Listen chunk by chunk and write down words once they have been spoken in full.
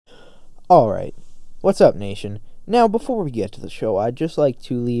Alright, what's up, nation? Now, before we get to the show, I'd just like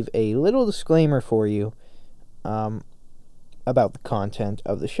to leave a little disclaimer for you about the content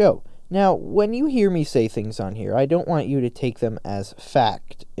of the show. Now, when you hear me say things on here, I don't want you to take them as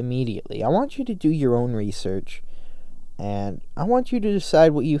fact immediately. I want you to do your own research, and I want you to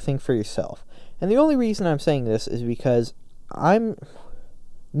decide what you think for yourself. And the only reason I'm saying this is because I'm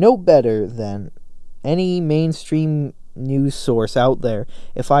no better than any mainstream news source out there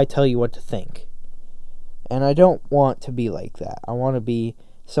if I tell you what to think. And I don't want to be like that. I want to be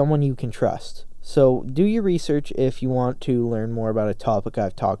someone you can trust. So do your research if you want to learn more about a topic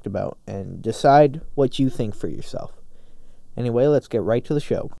I've talked about, and decide what you think for yourself. Anyway, let's get right to the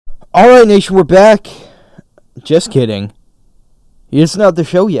show. Alright, nation, we're back. Just kidding. It's not the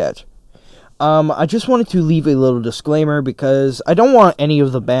show yet. I just wanted to leave a little disclaimer because I don't want any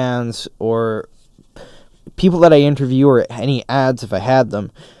of the bands or people that I interview, or any ads if I had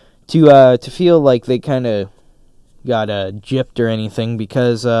them, to feel like they kind of got gypped or anything,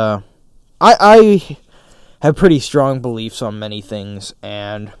 because I have pretty strong beliefs on many things,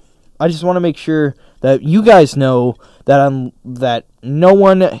 and I just want to make sure that you guys know that no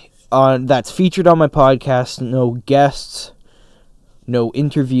one that's featured on my podcast, no guests, no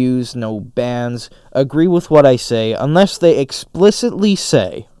interviews, no bands, agree with what I say unless they explicitly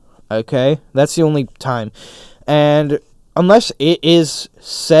say. Okay? That's the only time. And unless it is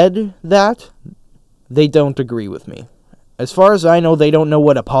said that, they don't agree with me. As far as I know, they don't know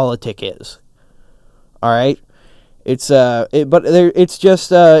what a politic is. Alright? It's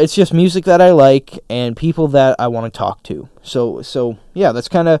just music that I like and people that I want to talk to. So yeah, that's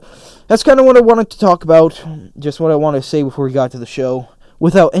kind of what I wanted to talk about. Just what I want to say before we got to the show.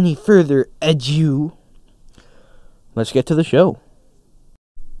 Without any further ado, let's get to the show.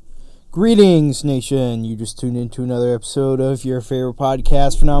 Greetings, nation. You just tuned into another episode of your favorite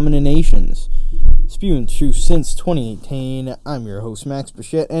podcast, Phenomena Nations. Spewing truth since 2018. I'm your host, Max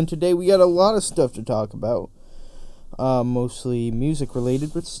Bichette, and today we got a lot of stuff to talk about. Mostly music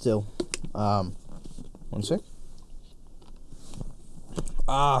related, but still. One sec.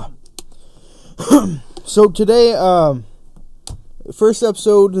 So today, first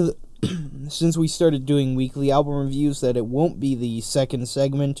episode, since we started doing weekly album reviews, that it won't be the second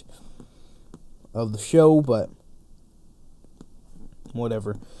segment of the show, but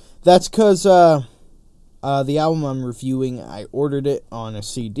whatever. That's because the album I'm reviewing, I ordered it on a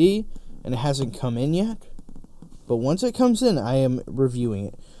CD, and it hasn't come in yet. But once it comes in, I am reviewing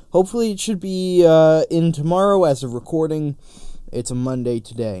it. Hopefully it should be in tomorrow as of recording. It's a Monday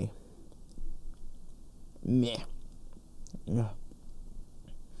today. Meh. Yeah.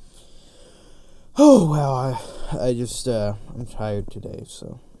 Oh, well, I just, I'm tired today,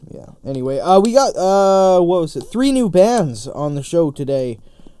 so, yeah. Anyway, we got, 3 new bands on the show today,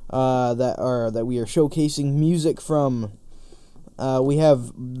 that we are showcasing music from. We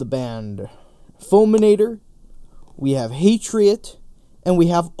have the band Fulminator, we have Hatriot, and we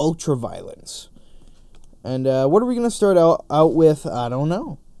have Ultraviolence. And, what are we gonna start out with? I don't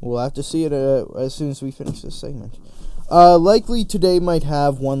know. We'll have to see it, as soon as we finish this segment. Likely today might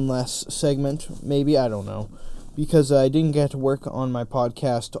have one less segment, maybe, I don't know, because I didn't get to work on my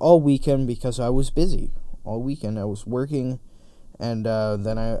podcast all weekend because I was busy. All weekend I was working, and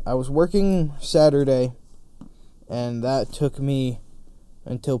then I was working Saturday, and that took me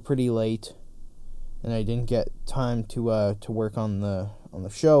until pretty late, and I didn't get time to work on the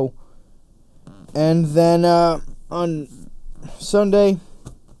show. And then on Sunday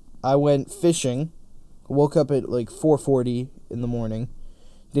I went fishing. Woke up at like 4:40 in the morning.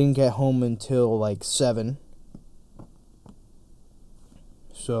 Didn't get home until like 7.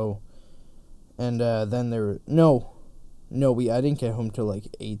 So, and then I didn't get home till like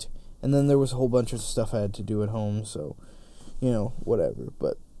 8. And then there was a whole bunch of stuff I had to do at home. So, whatever.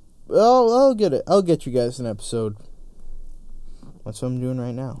 But I'll get it. I'll get you guys an episode. That's what I'm doing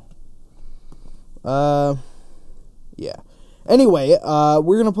right now. Yeah. Anyway,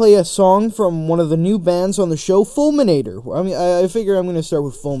 we're going to play a song from one of the new bands on the show, Fulminator. I figure I'm going to start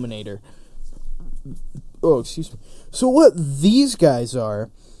with Fulminator. Oh, excuse me. So what these guys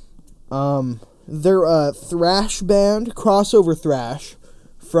are, they're a thrash band, crossover thrash,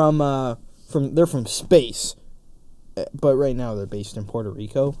 they're from space. But right now they're based in Puerto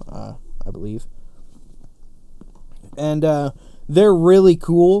Rico, I believe. And, they're really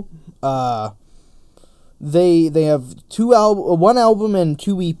cool. They have one album and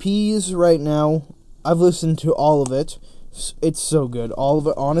 2 EPs right now. I've listened to all of it. It's so good. All of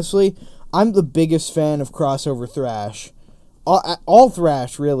it, honestly. I'm the biggest fan of crossover thrash. All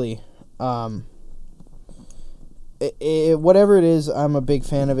thrash, really. whatever it is, I'm a big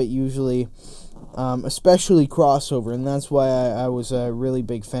fan of it usually, especially crossover, and that's why I was a really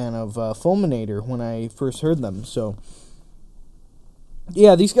big fan of Fulminator when I first heard them. So,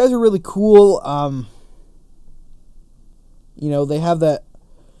 yeah, these guys are really cool. They have that.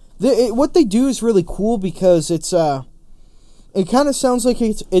 What they do is really cool because it's it kind of sounds like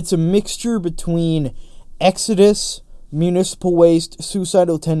it's a mixture between Exodus, Municipal Waste,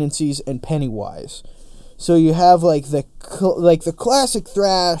 Suicidal Tendencies, and Pennywise. So you have like the classic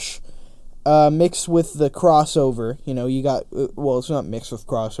thrash mixed with the crossover. You got it's not mixed with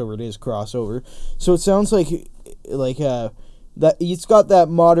crossover; it is crossover. So it sounds like that it's got that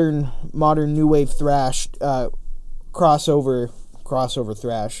modern new wave thrash crossover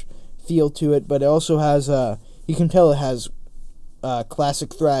thrash feel to it, but it also has you can tell it has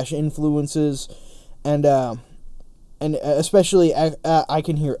classic thrash influences, and especially I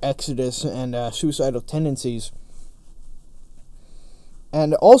can hear Exodus and Suicidal Tendencies.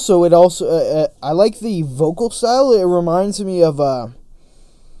 And also, I like the vocal style. It reminds me of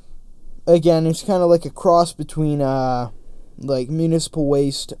again, it's kind of like a cross between like Municipal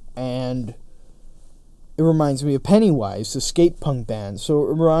Waste, and it reminds me of Pennywise, the skate punk band.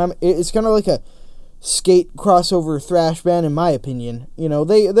 So it's kind of like a skate crossover thrash band, in my opinion.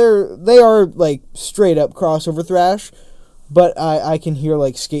 They are like straight up crossover thrash, but I can hear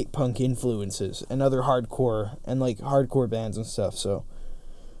like skate punk influences and other hardcore bands and stuff. So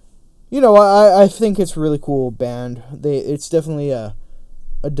I think it's a really cool band. It's definitely a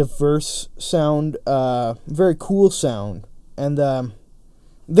diverse sound, very cool sound, and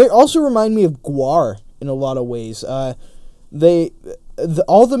they also remind me of Gwar in a lot of ways. All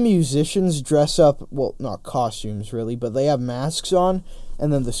the musicians dress up, well, not costumes really, but they have masks on,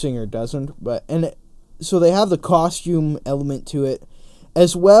 and then the singer doesn't. So they have the costume element to it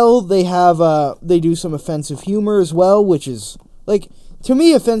as well. They do some offensive humor as well, which is like, to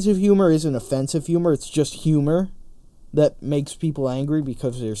me, offensive humor isn't offensive humor. It's just humor that makes people angry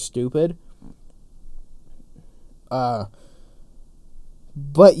because they're stupid.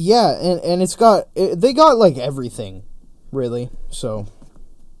 But yeah, and they got like everything, really. So,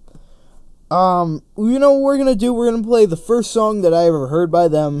 what we're gonna do? We're gonna play the first song that I ever heard by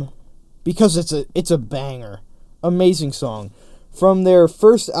them, because it's a banger, amazing song from their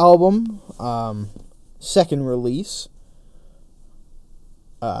first album, second release.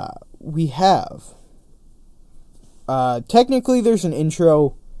 We have technically there's an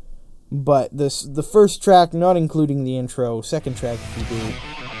intro, but the first track, not including the intro, second track if you do,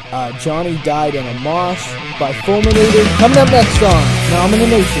 Johnny Died in a Mosh by Fulminator. Coming up next on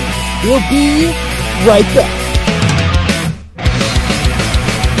Nomination. We'll be right back.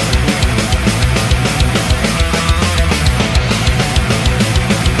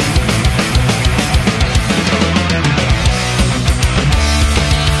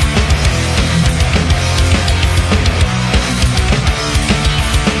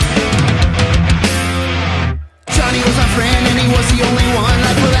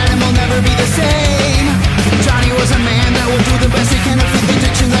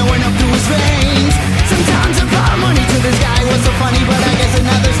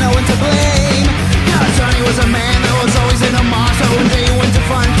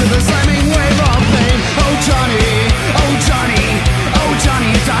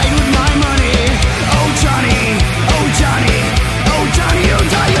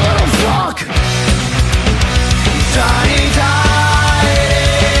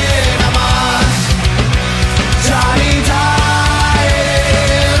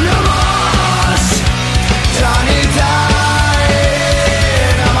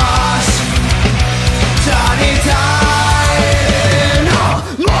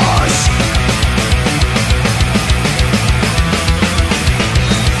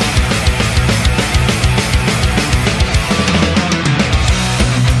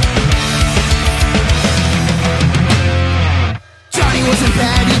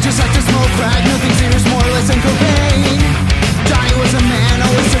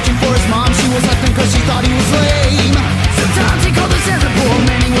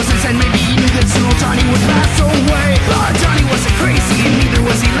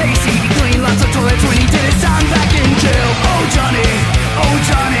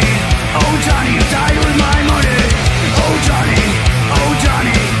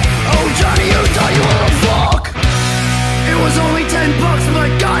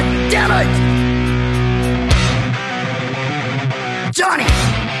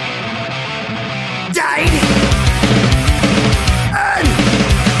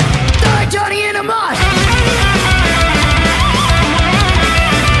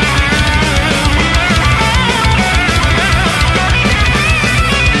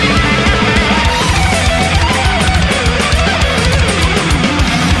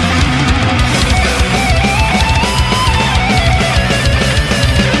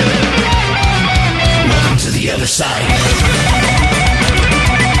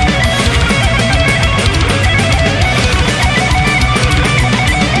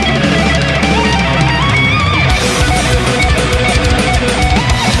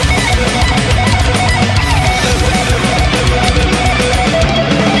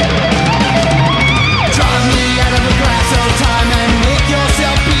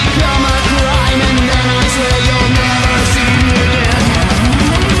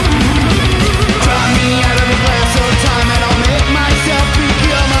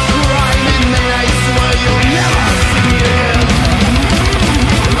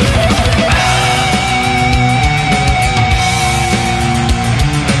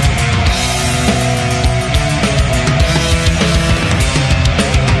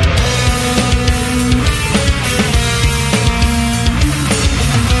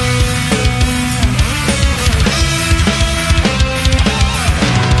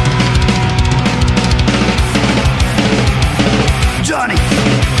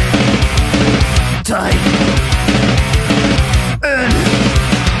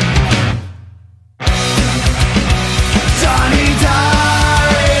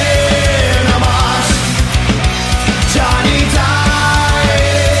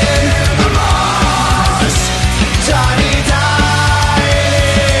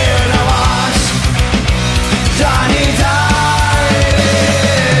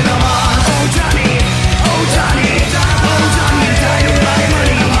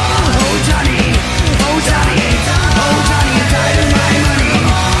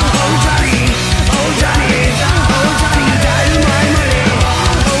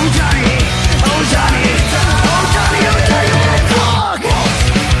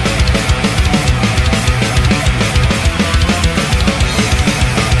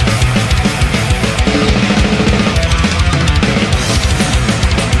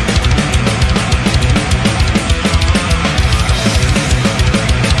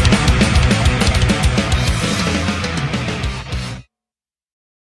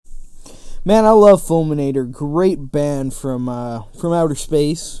 Man, I love Fulminator. Great band from outer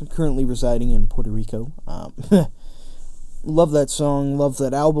space. Currently residing in Puerto Rico. Love that song. Love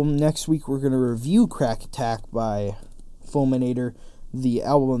that album. Next week we're gonna review Crack Attack by Fulminator, the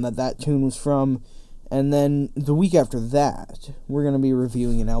album that tune was from, and then the week after that we're gonna be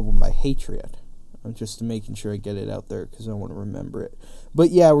reviewing an album by Hatred. I'm just making sure I get it out there because I want to remember it.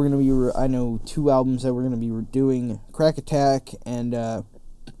 But yeah, we're gonna be. I know 2 albums that we're gonna be doing: Crack Attack and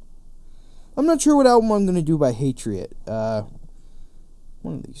I'm not sure what album I'm gonna do by Hatred. One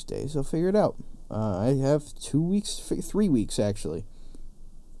of these days I'll figure it out. I have 3 weeks actually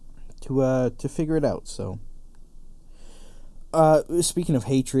to figure it out. So, speaking of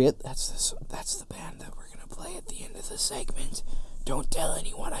Hatred, that's the band that we're gonna play at the end of the segment. Don't tell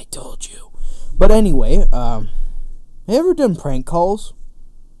anyone I told you. But anyway, have you ever done prank calls?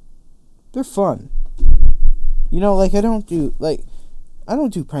 They're fun. You know, like I don't do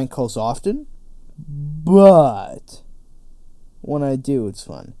prank calls often, but when I do, it's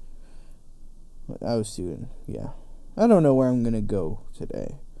fun. I was doing, yeah. I don't know where I'm gonna go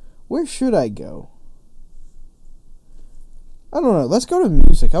today. Where should I go? I don't know. Let's go to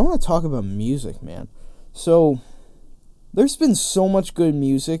music. I want to talk about music, man. So, there's been so much good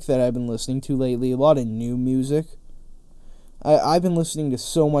music that I've been listening to lately. A lot of new music. I've been listening to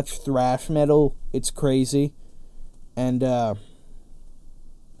so much thrash metal. It's crazy. And,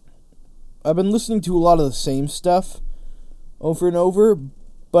 I've been listening to a lot of the same stuff over and over.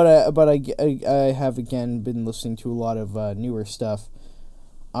 But I have, again, been listening to a lot of newer stuff.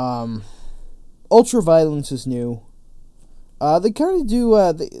 Ultraviolence is new. They kind of do,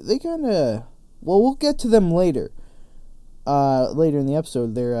 they kind of, well, we'll get to them later. Later in the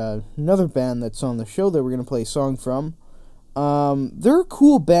episode. They're another band that's on the show that we're going to play a song from. They're a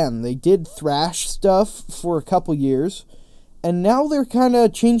cool band. They did thrash stuff for a couple years, and now they're kind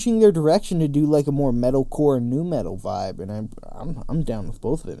of changing their direction to do like a more metalcore and nu metal vibe, and I'm down with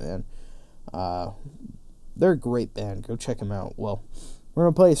both of it, man. They're a great band. Go check them out. Well, we're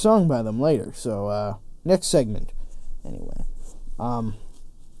going to play a song by them later, so next segment. Anyway, I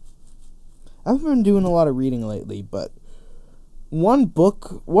haven't been doing a lot of reading lately, but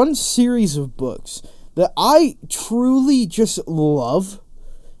one series of books that I truly just love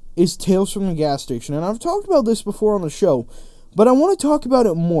is Tales from the Gas Station. And I've talked about this before on the show, but I want to talk about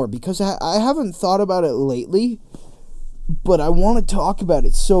it more because I haven't thought about it lately, but I want to talk about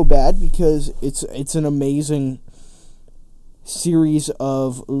it so bad because it's an amazing series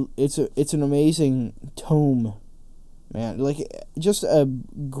of, it's an amazing tome, man. Like, just a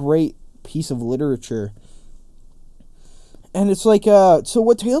great piece of literature. And it's like, so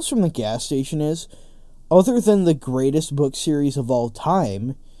what Tales from the Gas Station is, other than the greatest book series of all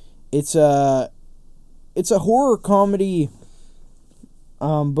time, it's a horror comedy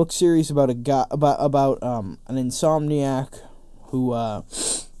book series about a guy, about an insomniac who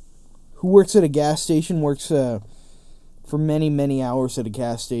works at a gas station, works for many hours at a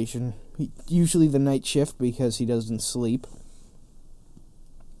gas station, usually the night shift because he doesn't sleep,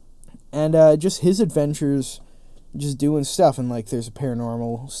 and just his adventures, just doing stuff, and like there's a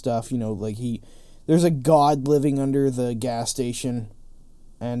paranormal stuff, you know, like there's a god living under the gas station,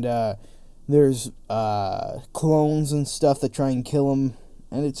 and there's clones and stuff that try and kill him,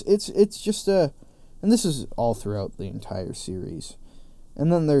 and it's just and this is all throughout the entire series.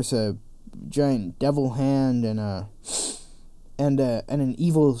 And then there's a giant devil hand and an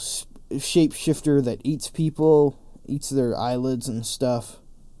evil shapeshifter that eats people, eats their eyelids and stuff.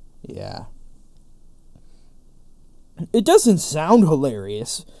 Yeah. It doesn't sound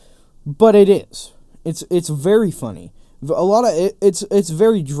hilarious, but it is. It's very funny. A lot of it's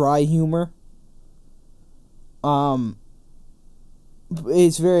very dry humor.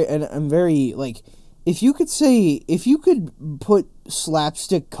 It's very, and I'm very, like, if you could put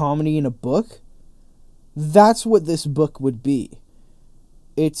slapstick comedy in a book, that's what this book would be.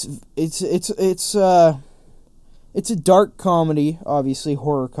 It's a dark comedy, obviously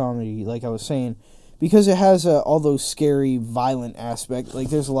horror comedy, like I was saying, because it has all those scary, violent aspects. Like,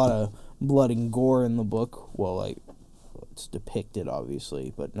 there's a lot of blood and gore in the book. Well, like, it's depicted,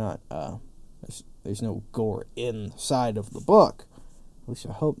 obviously, but not, there's no gore inside of the book. At least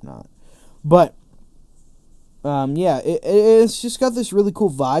I hope not. But, yeah, it's just got this really cool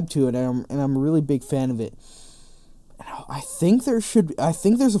vibe to it, and I'm a really big fan of it. I think there's a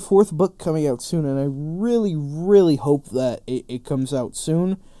 4th book coming out soon, and I really, really hope that it comes out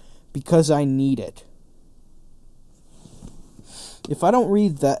soon, because I need it. If I don't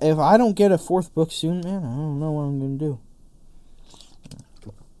read that, if I don't get a 4th book soon, man, I don't know what I'm going to do.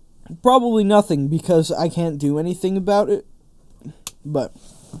 Probably nothing, because I can't do anything about it. But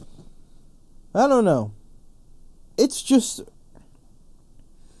I don't know. It's just,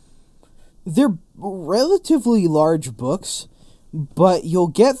 they're relatively large books, but you'll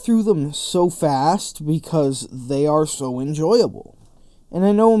get through them so fast because they are so enjoyable. And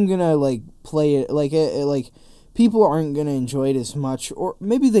I know I'm gonna play it like people aren't gonna enjoy it as much, or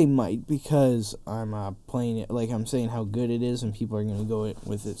maybe they might because I'm playing it like I'm saying how good it is, and people are gonna go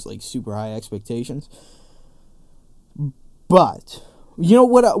with its super high expectations. But you know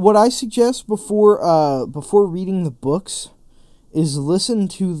what I suggest before reading the books is listen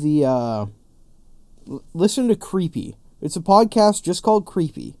to Creepy. It's a podcast just called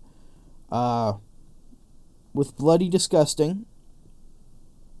Creepy, with Bloody Disgusting.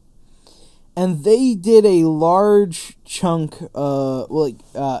 And they did a large chunk, it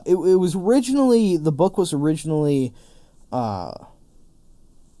was originally, the book was originally, on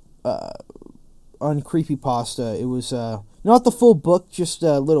Creepypasta. It was, not the full book, just,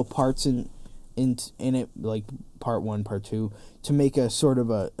 little parts in it, like part 1, part 2, to make a sort of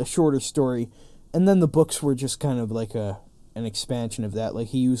a shorter story. And then the books were just kind of like an expansion of that. Like,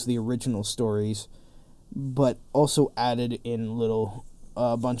 he used the original stories, but also added in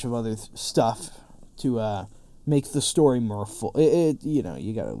a bunch of other stuff to make the story more full. You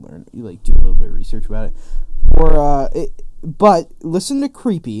gotta learn, do a little bit of research about it. But listen to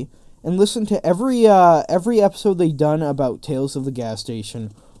Creepy, and listen to every episode they've done about Tales of the Gas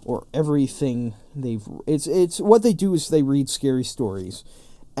Station, or everything it's what they do is they read scary stories.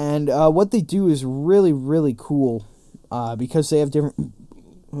 And what they do is really, really cool, because they have different...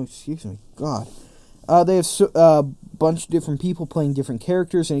 Oh, excuse me. God. They have a bunch of different people playing different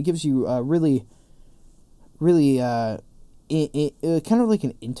characters, and it gives you really, really, kind of like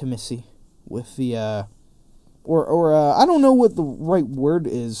an intimacy with the... I don't know what the right word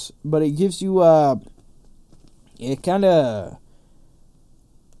is, but it gives you... it kind of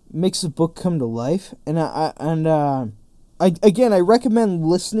makes the book come to life, and I recommend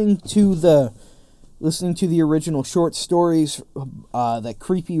listening to the original short stories that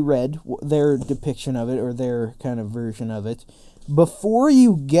Creepy read, their depiction of it, or their kind of version of it, before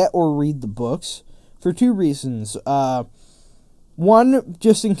you get or read the books, for 2 reasons. One,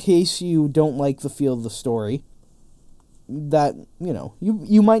 just in case you don't like the feel of the story, that,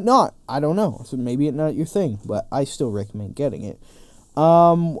 you might not. I don't know. So maybe it's not your thing, but I still recommend getting it.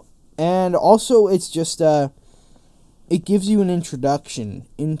 And also, it's just... it gives you an introduction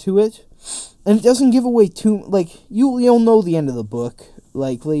into it, and it doesn't give away too, you'll know the end of the book,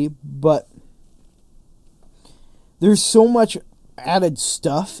 likely, but there's so much added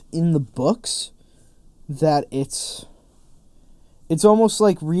stuff in the books that it's almost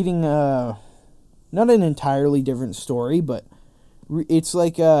like reading, not an entirely different story, but it's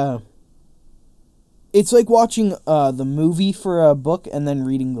like watching, the movie for a book and then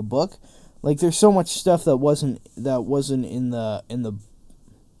reading the book. Like, there's so much stuff that wasn't in the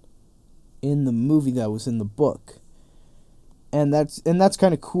movie that was in the book, and that's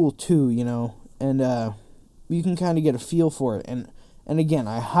kind of cool too, and you can kind of get a feel for it, and again,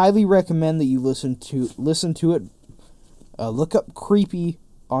 I highly recommend that you listen to it. Look up Creepy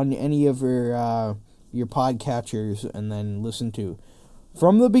on any of your podcatchers, and then listen to,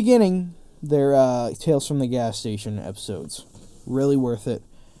 from the beginning, their Tales from the Gas Station episodes. Really worth it.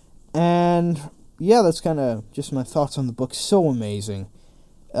 And yeah, that's kind of just my thoughts on the book. So amazing.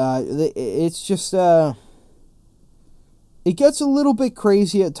 It's just it gets a little bit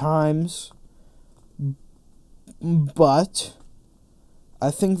crazy at times, but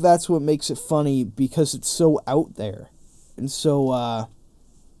I think that's what makes it funny, because it's so out there, and so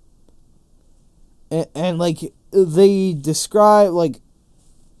and they describe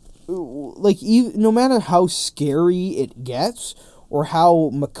even, no matter how scary it gets, or how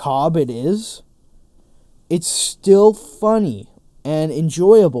macabre it is, it's still funny and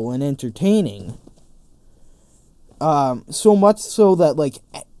enjoyable and entertaining. So much so that,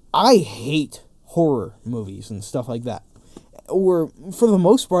 I hate horror movies and stuff like that. Or, for the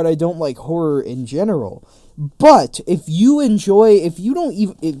most part, I don't like horror in general. But, if you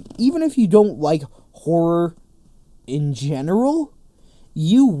don't like horror in general,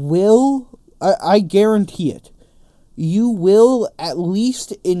 you will, I guarantee it, you will at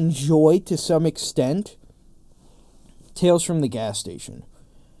least enjoy, to some extent, Tales from the Gas Station.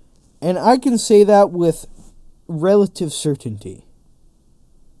 And I can say that with relative certainty.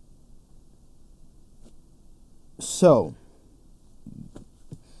 So,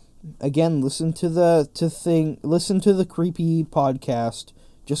 again, listen to the Creepy podcast.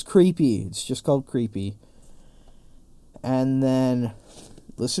 Just Creepy. It's just called Creepy. And then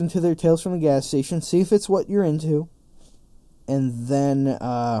listen to their Tales from the Gas Station. See if it's what you're into. And then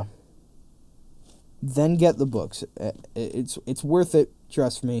then get the books. It's worth it.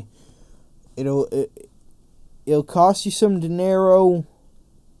 Trust me. It'll cost you some dinero,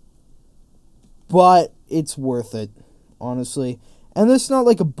 but it's worth it, honestly. And it's not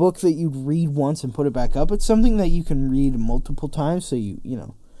like a book that you'd read once and put it back up. It's something that you can read multiple times. So you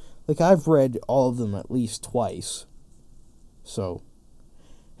know, like I've read all of them at least twice. So,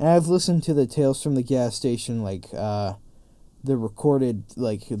 and I've listened to the Tales from the Gas Station, like the recorded,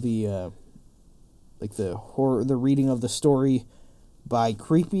 like the horror, the reading of the story by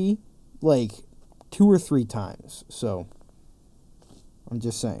Creepy, like 2 or 3 times. So, I'm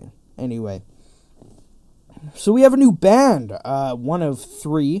just saying. Anyway. So we have a new band, one of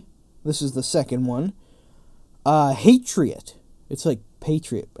 3. This is the second one. Hatriot. It's like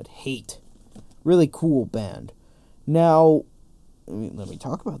Patriot, but hate. Really cool band. Now, let me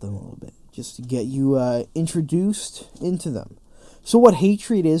talk about them a little bit, just to get you introduced into them. So what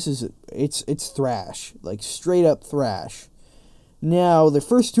Hatriot is it's thrash, like straight up thrash. Now, their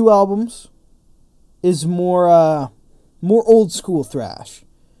first 2 albums is more old school thrash.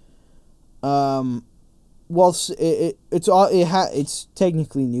 Well, it's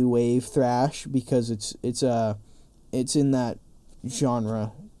technically new wave thrash because it's in that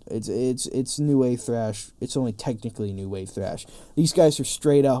genre. It's new wave thrash. It's only technically new wave thrash. These guys are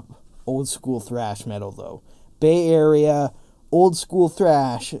straight up old school thrash metal though. Bay Area old school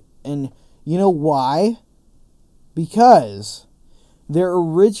thrash, and you know why? Because their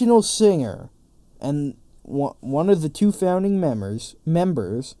original singer and one of the 2 founding members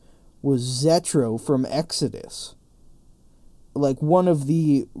was Zetro from Exodus. Like one of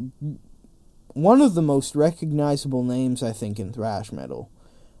the most recognizable names, I think, in thrash metal.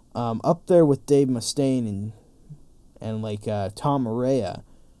 Up there with Dave Mustaine and like Tom Araya.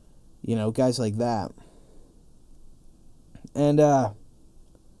 You know, guys like that. And and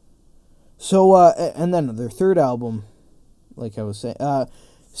then their third album, like I was saying,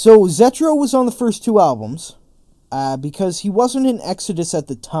 so Zetro was on the first 2 albums. Because he wasn't in Exodus at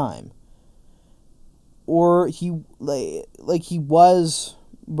the time. Or he he was,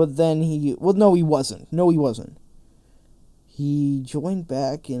 but then he wasn't. No, he wasn't. He joined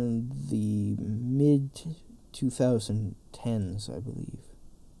back in the mid 2010s, I believe.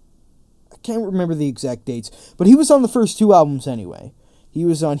 I can't remember the exact dates, but he was on the first 2 albums anyway. He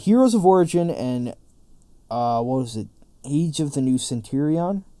was on Heroes of Origin and what was it? Age of the New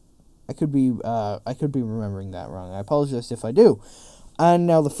Centurion. I could be remembering that wrong. I apologize if I do. And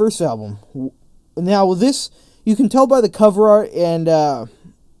now the first album. Now with this, you can tell by the cover art and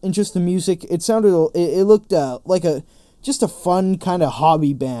just the music. It looked like just a fun kind of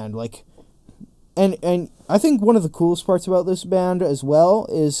hobby band. Like, and I think one of the coolest parts about this band as well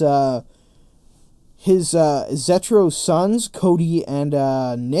is his Zetro's sons, Cody and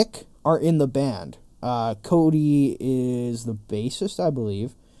Nick, are in the band. Cody is the bassist, I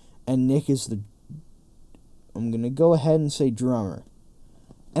believe. And Nick is I'm going to go ahead and say drummer.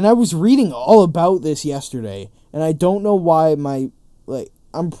 And I was reading all about this yesterday, and I don't know why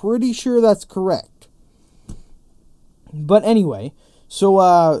I'm pretty sure that's correct. But anyway, so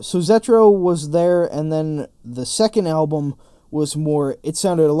Zetro was there, and then the second album was it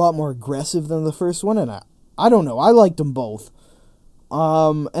sounded a lot more aggressive than the first one, and I don't know, I liked them both.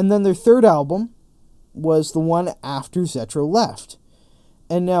 And then their third album was the one after Zetro left.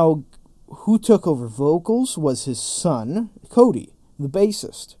 And now, who took over vocals was his son, Cody, the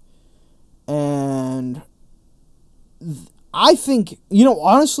bassist. And I think,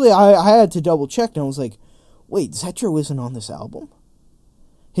 honestly, I had to double check, and I was like, wait, Zetro isn't on this album?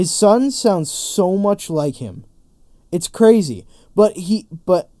 His son sounds so much like him. It's crazy. But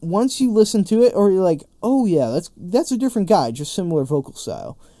once you listen to it, or you're like, oh yeah, that's a different guy, just similar vocal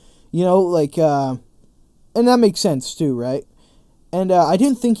style. And that makes sense too, right? And I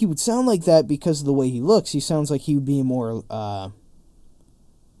didn't think he would sound like that because of the way he looks. He sounds like he would be more, kind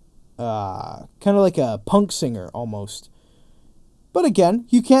of like a punk singer, almost. But again,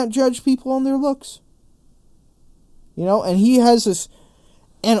 you can't judge people on their looks. And he has this...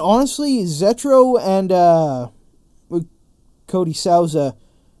 And honestly, Zetro and Cody Souza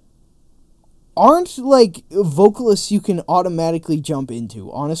aren't, like, vocalists you can automatically jump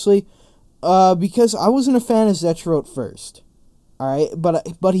into, honestly. Because I wasn't a fan of Zetro at first. Alright,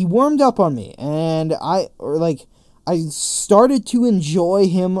 but he warmed up on me, and I started to enjoy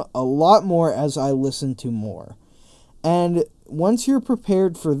him a lot more as I listened to more. And once you're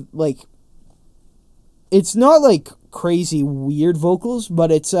prepared for, like, it's not, like, crazy weird vocals,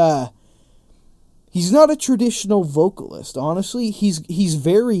 but it's, he's not a traditional vocalist, honestly. He's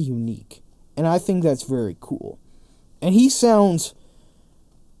very unique, and I think that's very cool. And he sounds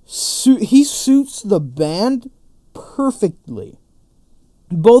he suits the band perfectly.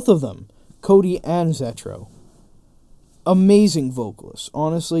 Both of them, Cody and Zetro. Amazing vocalists,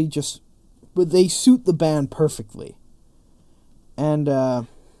 honestly, but they suit the band perfectly. And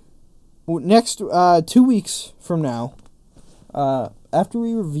next 2 weeks from now, after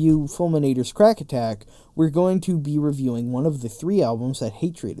we review Fulminator's Crack Attack, we're going to be reviewing one of the 3 albums that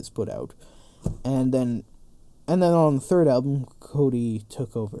Hatred has put out. And then on the 3rd album, Cody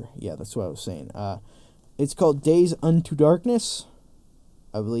took over. Yeah, that's what I was saying. It's called Days Unto Darkness,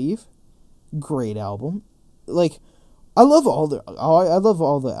 I believe. Great album. Like, I love all the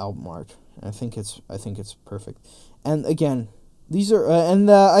album art. I think it's perfect. And again, these are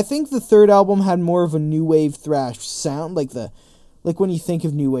I think the 3rd album had more of a new wave thrash sound. Like when you think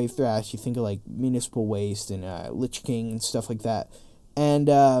of new wave thrash, you think of like Municipal Waste and Lich King and stuff like that.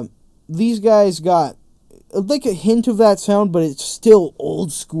 And these guys got like a hint of that sound, but it's still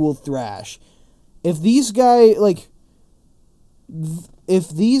old school thrash. If these guys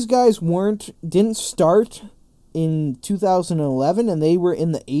didn't start in 2011 and they were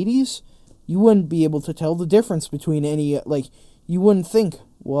in the 80s, you wouldn't be able to tell the difference between any, like, you wouldn't think,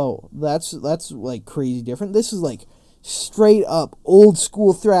 whoa, that's like crazy different. This is like straight up old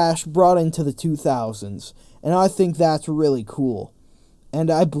school thrash brought into the 2000s, and I think that's really cool. And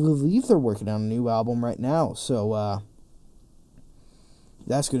I believe they're working on a new album right now, so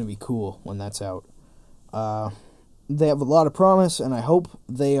that's going to be cool when that's out. They have a lot of promise, and I hope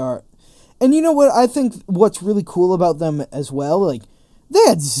they are. And you know what? I think what's really cool about them as well, like, they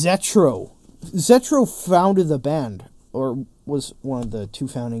had Zetro. Zetro founded the band, or was one of the 2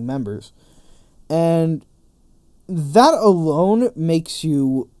 founding members. And that alone makes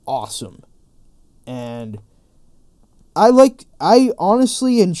you awesome. And I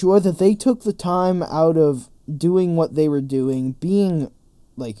honestly enjoy that they took the time out of doing what they were doing, being,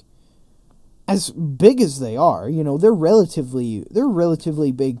 like, as big as they are. You know, they're a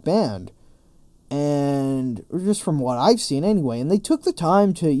relatively big band. And just from what I've seen anyway, and they took the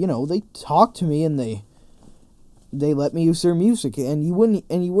time to, you know, they talked to me and they let me use their music, and you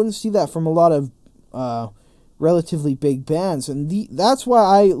wouldn't see that from a lot of relatively big bands, and that's why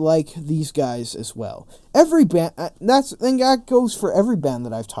I like these guys as well. Every band, that goes for every band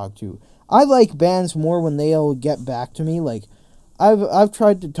that I've talked to. I like bands more when they'll get back to me. Like, I've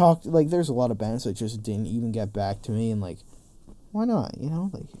tried to talk, like, there's a lot of bands that just didn't even get back to me, and like, why not, you know?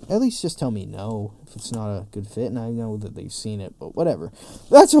 Like, at least just tell me no if it's not a good fit, and I know that they've seen it, but whatever.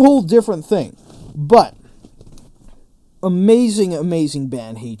 That's a whole different thing. But amazing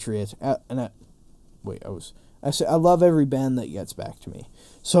band, Hatred. I love every band that gets back to me.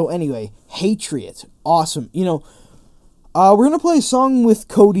 So anyway, Hatred, awesome. You know, we're gonna play a song with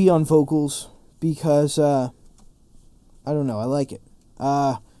Cody on vocals because I don't know, I like it.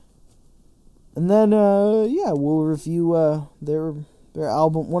 And then, we'll review their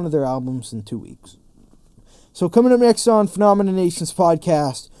album, one of their albums in 2 weeks. So coming up next on Phenomena Nations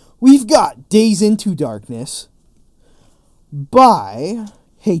podcast, we've got Days Into Darkness by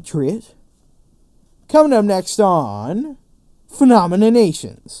Hatred. Coming up next on Phenomena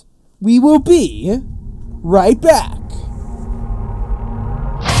Nations. We will be right back.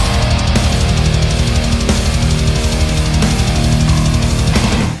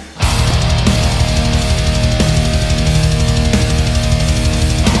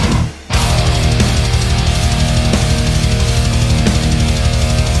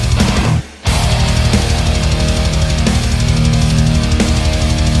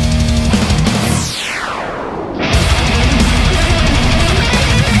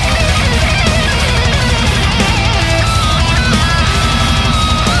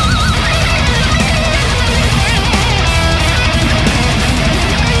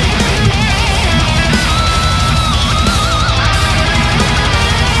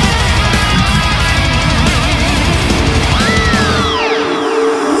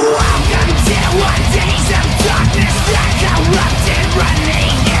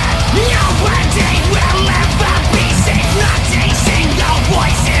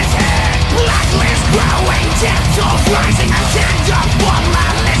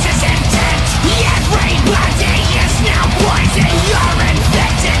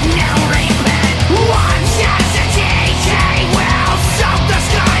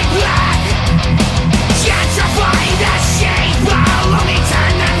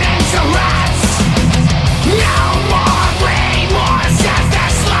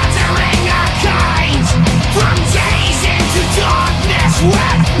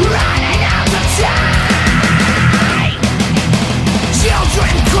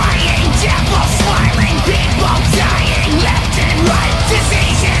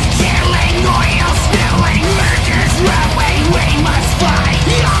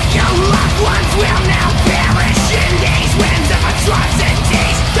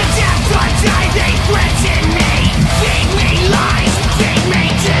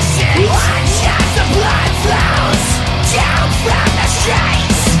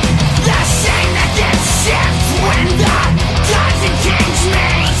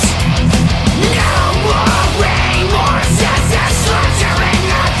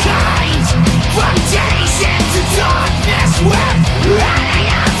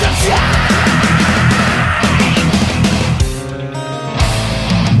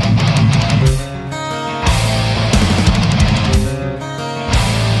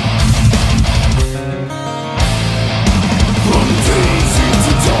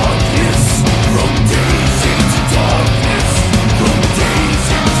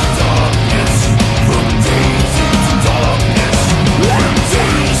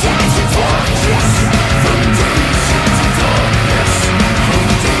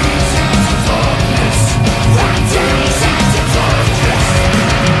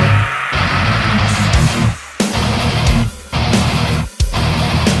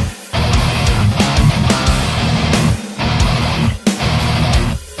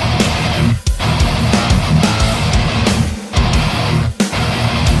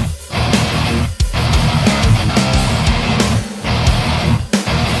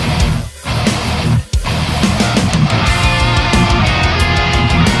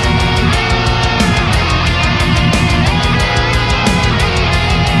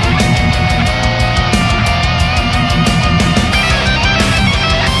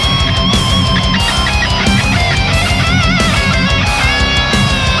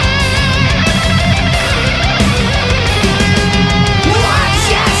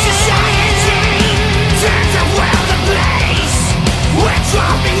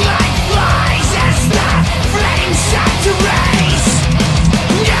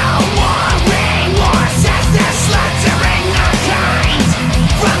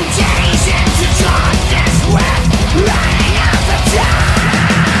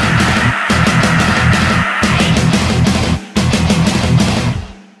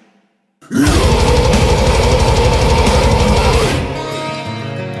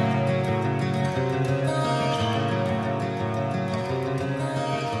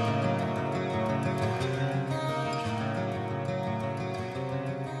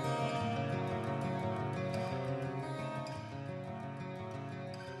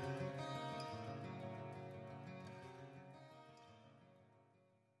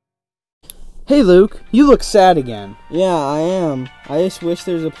 Hey Luke, you look sad again. Yeah, I am. I just wish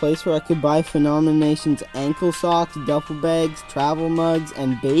there's a place where I could buy Phenomenation's ankle socks, duffel bags, travel mugs,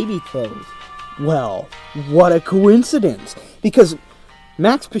 and baby clothes. Well, what a coincidence. Because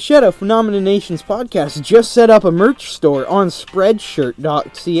Max Pichetta, Phenomenation's podcast, just set up a merch store on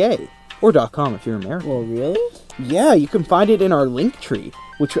spreadshirt.ca. Or .com if you're American. Well, really? Yeah, you can find it in our link tree,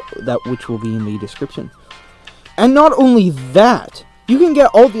 which will be in the description. And not only that, you can get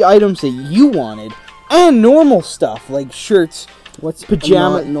all the items that you wanted and normal stuff like shirts, What's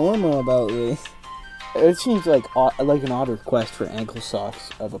pajama. not normal about this? It seems like an odd request for ankle socks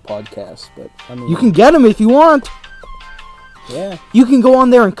of a podcast, but I mean, you can get them if you want. Yeah. You can go on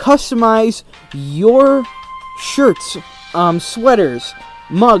there and customize your shirts, sweaters,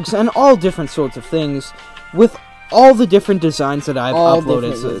 mugs, and all different sorts of things with all the different designs that I've All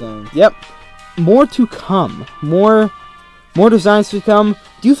uploaded. different designs. Yep. More to come. More designs to come.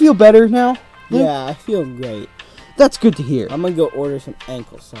 Do you feel better now, Luke? Yeah, I feel great. That's good to hear. I'm gonna go order some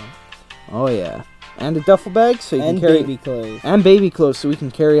ankle socks. Oh yeah. And a duffel bag so you And can carry baby clothes. and baby clothes so we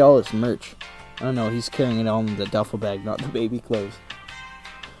can carry all his merch. I don't know, he's carrying it all in the duffel bag, not the baby clothes.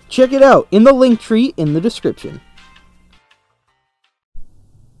 Check it out in the link tree in the description.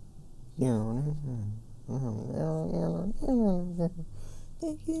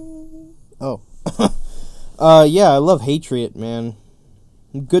 Oh. Yeah, I love Hatriot, man.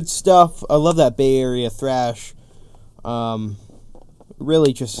 Good stuff. I love that Bay Area thrash.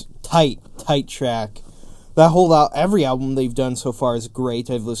 Really just tight track. That whole every album they've done so far is great.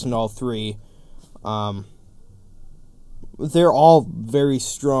 I've listened to all three. They're all very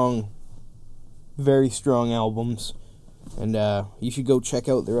strong albums. And you should go check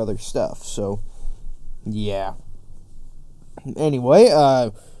out their other stuff. So, yeah. Anyway,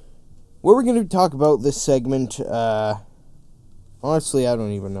 what we're going to talk about this segment, honestly, I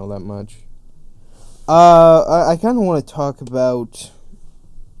don't even know that much. I kind of want to talk about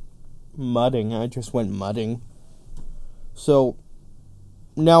mudding. I just went mudding. So,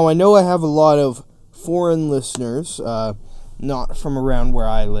 now I know I have a lot of foreign listeners, not from around where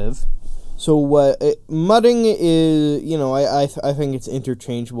I live. So, mudding is, I think it's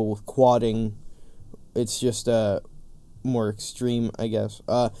interchangeable with quadding. It's just, more extreme, I guess.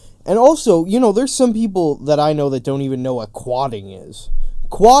 And also, there's some people that I know that don't even know what quadding is.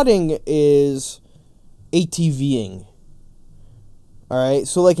 Quadding is ATVing. Alright,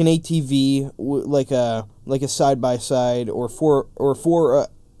 so like an ATV, like a side-by-side, or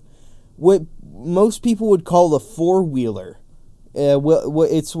what most people would call a four-wheeler.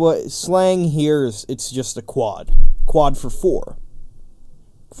 It's what slang here is, it's just a quad. Quad for four.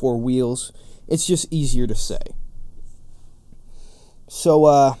 Four wheels. It's just easier to say.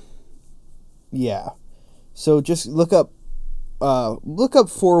 So, yeah. So just look up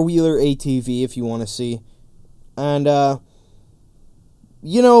four-wheeler ATV if you want to see. And, that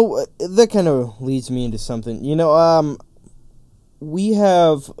kind of leads me into something. We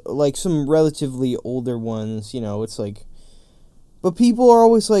have, like, some relatively older ones, it's like, but people are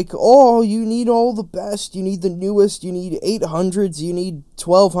always like, oh, you need all the best, you need the newest, you need 800s, you need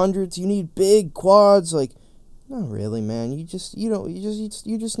 1200s, you need big quads, like, not really, man. You just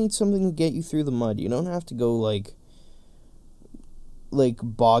need something to get you through the mud. You don't have to go like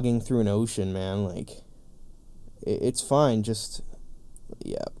bogging through an ocean, man. Like, it's fine. Just,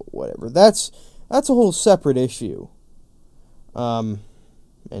 yeah, but whatever. That's a whole separate issue.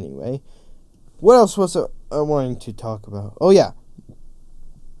 Anyway, what else was I wanting to talk about? Oh yeah.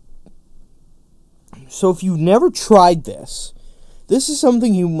 So if you've never tried this is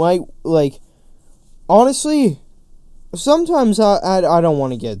something you might like. Honestly, sometimes I don't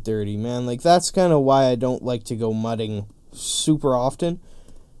want to get dirty, man. Like, that's kind of why I don't like to go mudding super often.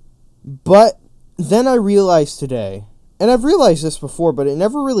 But then I realized today, and I've realized this before, but it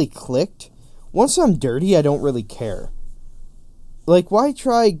never really clicked. Once I'm dirty, I don't really care. Like, why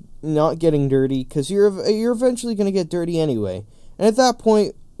try not getting dirty? Because you're eventually going to get dirty anyway. And at that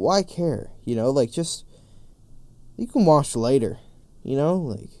point, why care? Like, just, you can wash later.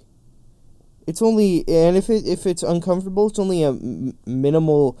 Like, it's only, and if it's uncomfortable, it's only a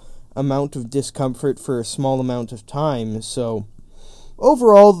minimal amount of discomfort for a small amount of time. So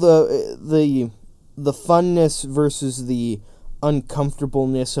overall, the funness versus the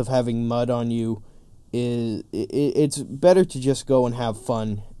uncomfortableness of having mud on you is it's better to just go and have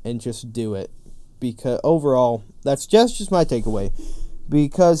fun and just do it, because overall that's just my takeaway,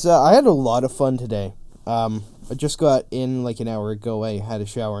 because I had a lot of fun today. I just got in like an hour ago. I had a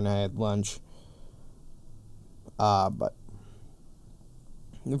shower and I had lunch. But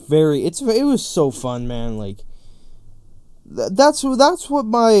it was so fun, man. Like, that's what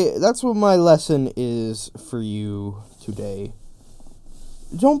my lesson is for you today.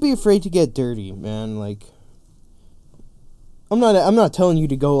 Don't be afraid to get dirty, man. Like, I'm not telling you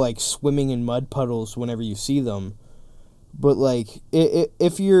to go like swimming in mud puddles whenever you see them, but like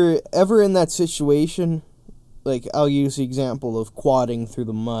if you're ever in that situation, like I'll use the example of quadding through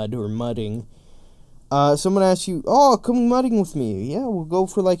the mud or mudding. Someone asks you, "Oh, come mudding with me." Yeah, we'll go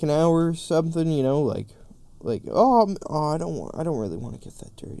for like an hour or something. You know, like I don't really want to get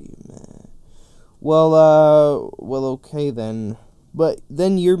that dirty, man. Well, okay then. But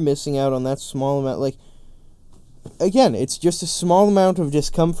then you're missing out on that small amount. Like, again, it's just a small amount of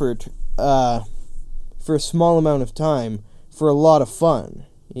discomfort, for a small amount of time, for a lot of fun,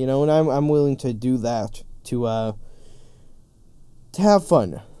 you know. And I'm willing to do that to have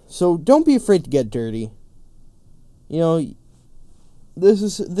fun. So don't be afraid to get dirty. You know, this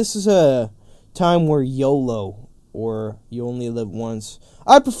is a time where YOLO, or you only live once.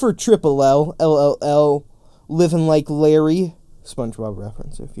 I prefer triple L, LLL, living like Larry. SpongeBob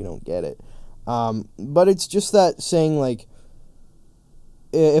reference if you don't get it. But it's just that saying, like,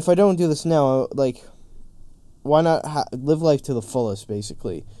 if I don't do this now, like, why not live life to the fullest,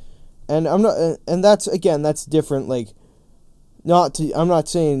 basically. And that's different. Like, I'm not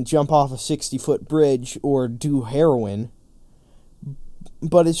saying jump off a 60-foot bridge or do heroin,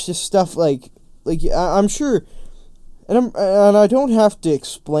 but it's just stuff like I'm sure, and I don't have to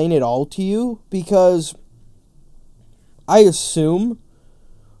explain it all to you, because I assume,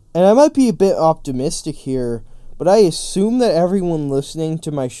 and I might be a bit optimistic here, but I assume that everyone listening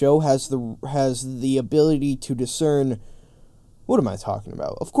to my show has the ability to discern. What am I talking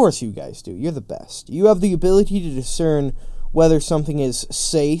about? Of course you guys do. You're the best. You have the ability to discern whether something is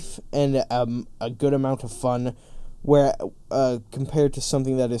safe and a good amount of fun, where compared to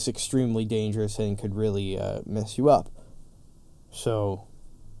something that is extremely dangerous and could really mess you up. So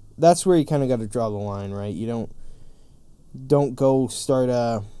that's where you kind of got to draw the line, right? You don't go start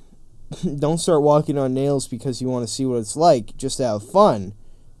don't start walking on nails because you want to see what it's like, just to have fun.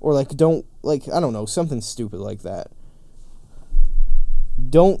 Or I don't know, something stupid like that.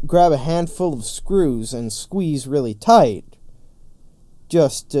 Don't grab a handful of screws and squeeze really tight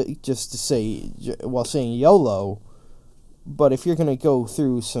just to say, while saying YOLO. But if you're gonna go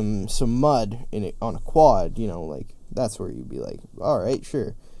through some mud on a quad, you know, like, that's where you'd be like, all right,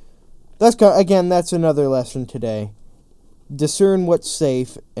 sure. That's another lesson today. Discern what's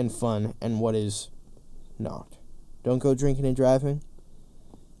safe and fun and what is not. Don't go drinking and driving.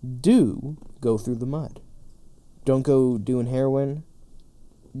 Do go through the mud. Don't go doing heroin.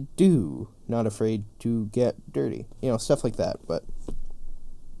 Do not afraid to get dirty. You know, stuff like that. But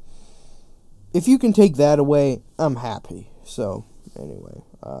if you can take that away, I'm happy. So, anyway.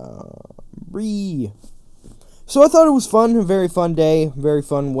 So I thought it was fun. A very fun day. Very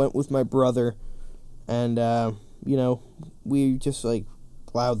fun. Went with my brother. And, you know, we just, like,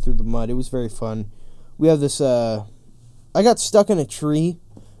 plowed through the mud. It was very fun. We have this, I got stuck in a tree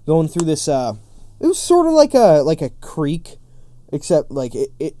going through this, it was sort of like a creek, except, like,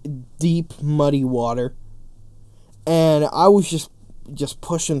 it deep, muddy water. And I was just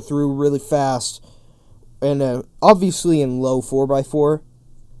pushing through really fast. And, obviously in low 4x4,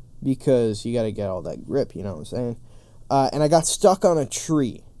 because you gotta get all that grip, you know what I'm saying? And I got stuck on a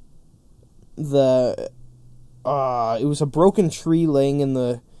tree. It was a broken tree laying in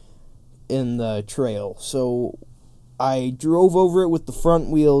the trail. So I drove over it with the front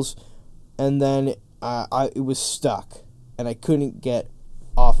wheels, and then it was stuck, and I couldn't get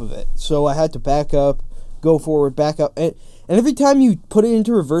off of it. So I had to back up, go forward, back up, and every time you put it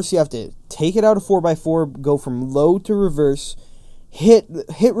into reverse, you have to take it out of 4x4, go from low to reverse, hit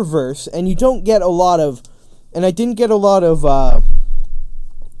reverse, and you don't get a lot of, and I didn't get a lot of,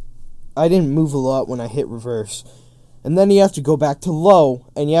 I didn't move a lot when I hit reverse. And then you have to go back to low,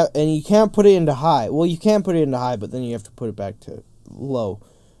 and you can't put it into high. Well, you can put it into high, but then you have to put it back to low.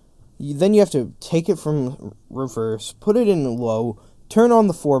 Then you have to take it from reverse, put it in low, turn on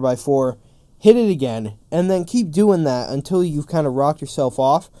the 4x4, hit it again, and then keep doing that until you've kind of rocked yourself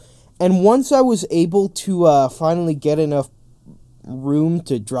off. And once I was able to finally get enough room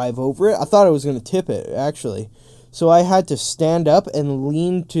to drive over it, I thought I was going to tip it, actually. So I had to stand up and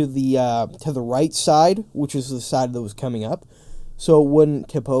lean to the right side, which is the side that was coming up, so it wouldn't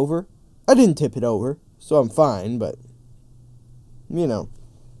tip over. I didn't tip it over, so I'm fine, but, you know,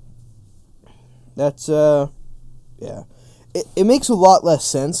 that's, yeah. It makes a lot less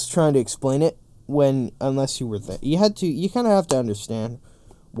sense trying to explain it unless you were there. You kind of have to understand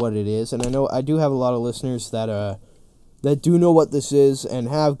what it is, and I do have a lot of listeners that do know what this is and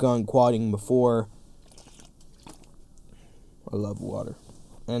have gone quadding before. I love water.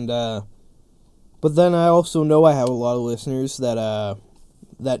 And, but then I also know I have a lot of listeners that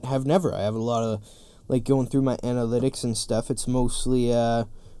have never. I have a lot of, like, going through my analytics and stuff, it's mostly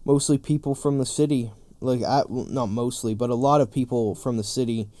people from the city. Like, not mostly, but a lot of people from the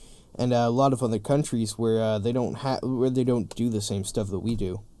city and a lot of other countries where they don't do the same stuff that we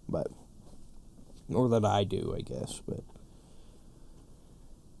do, or that I do, I guess, but.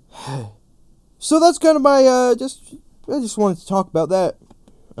 So that's kind of my, I just wanted to talk about that.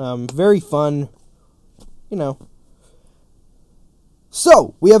 Very fun,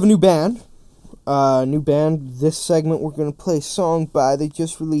 So, we have a new band. This segment we're going to play a song by, they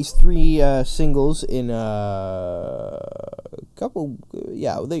just released 3 singles in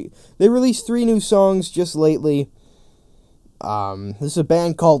they released 3 new songs just lately. This is a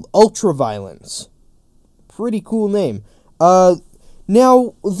band called Ultraviolence. Pretty cool name.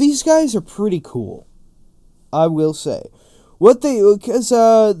 Now, these guys are pretty cool, I will say. Because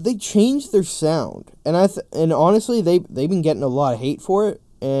they changed their sound, and honestly, they've been getting a lot of hate for it,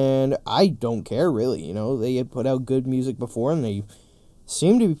 and I don't care, really, they had put out good music before, and they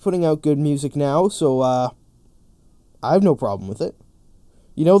seem to be putting out good music now, so, I have no problem with it.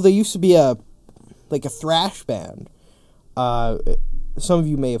 They used to be a thrash band. Some of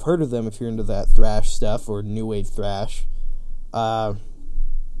you may have heard of them if you're into that thrash stuff, or new wave thrash.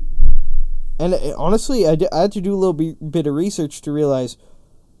 Honestly, I had to do a little bit of research to realize,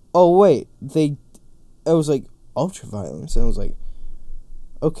 oh wait, I was like, Ultraviolence, and I was like,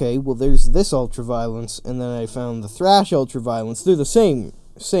 okay, well there's this Ultraviolence, and then I found the thrash Ultraviolence. They're the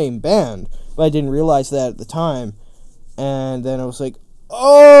same band, but I didn't realize that at the time, and then I was like,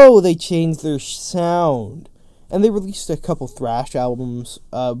 oh, they changed their sound, and they released a couple thrash albums.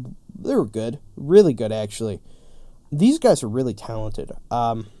 They were good, really good actually. These guys are really talented.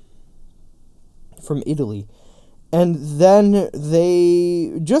 From Italy. And then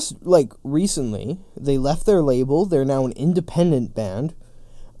they just, recently, they left their label. They're now an independent band.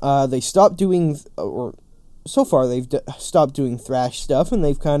 They stopped doing, so far they've stopped doing thrash stuff, and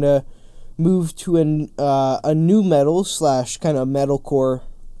they've kind of moved to a new metal / kind of metalcore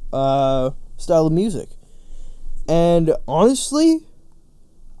style of music. And honestly,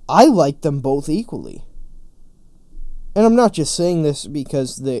 I like them both equally. And I'm not just saying this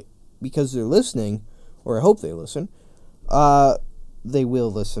because they're listening, or I hope they listen. They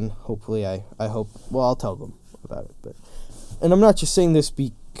will listen, hopefully. I hope. Well, I'll tell them about it. And I'm not just saying this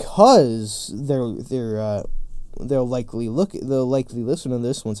because they'll likely listen to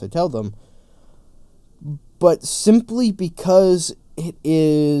this once I tell them, but simply because it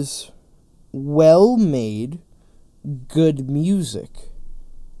is well made, good music.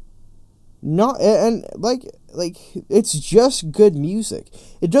 It's just good music.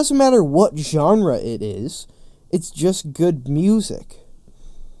 It doesn't matter what genre it is. It's just good music.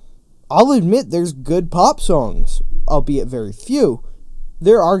 I'll admit there's good pop songs, albeit very few.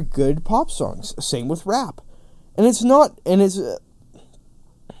 There are good pop songs. Same with rap.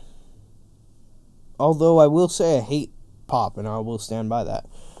 Although I will say I hate pop, and I will stand by that.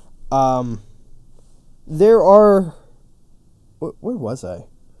 There are... Where was I?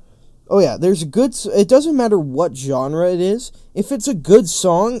 Oh yeah, there's a good... It doesn't matter what genre it is. If it's a good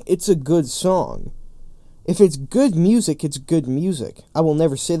song, it's a good song. If it's good music, it's good music. I will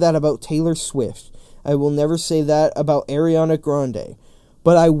never say that about Taylor Swift. I will never say that about Ariana Grande.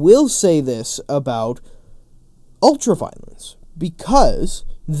 But I will say this about Ultraviolence, because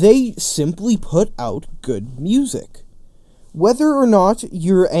they simply put out good music. Whether or not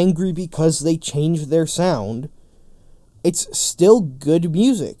you're angry because they changed their sound, it's still good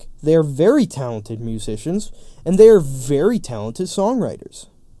music. They're very talented musicians, and they are very talented songwriters.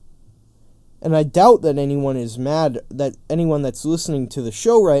 And I doubt that anyone is mad, that anyone that's listening to the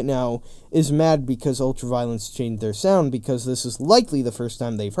show right now is mad because Ultraviolence changed their sound, because this is likely the first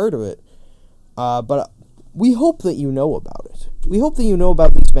time they've heard of it. But we hope that you know about it. We hope that you know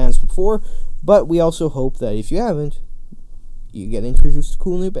about these bands before, but we also hope that if you haven't, you get introduced to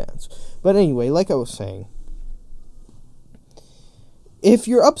cool new bands. But anyway, like I was saying, if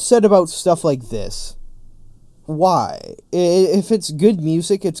you're upset about stuff like this, why? If it's good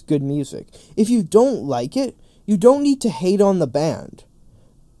music, it's good music. If you don't like it, you don't need to hate on the band.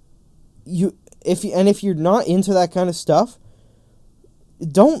 If you're not into that kind of stuff,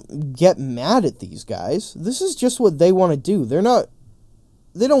 don't get mad at these guys. This is just what they want to do.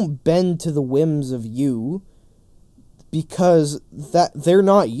 They don't bend to the whims of you because they're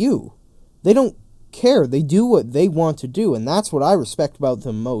not you. They don't care. They do what they want to do, and that's what I respect about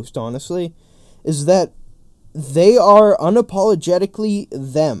them most, honestly, is that they are unapologetically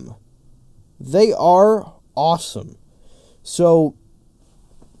them. They are awesome. So,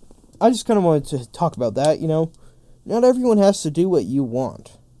 I just kind of wanted to talk about that, you know. Not everyone has to do what you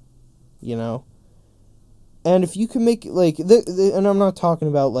want, you know. And if you can make, like, and I'm not talking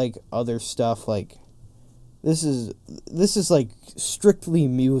about, like, other stuff, like, this is, like, strictly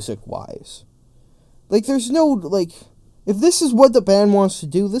music-wise. Like, there's no, like, if this is what the band wants to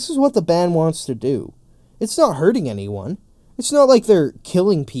do, this is what the band wants to do. It's not hurting anyone. It's not like they're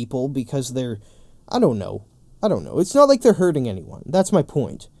killing people because they're, I don't know. It's not like they're hurting anyone. That's my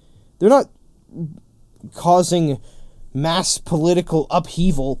point. They're not causing mass political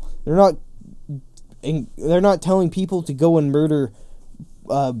upheaval. They're not telling people to go and murder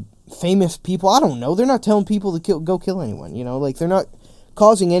famous people. I don't know. They're not telling people to go kill anyone, you know? Like, they're not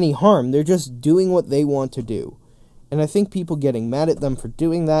causing any harm. They're just doing what they want to do. And I think people getting mad at them for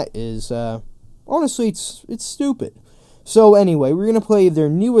doing that is, honestly, it's stupid. So anyway, we're going to play their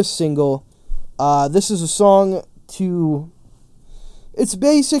newest single. This is a song it's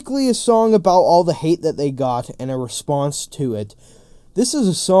basically a song about all the hate that they got and a response to it. This is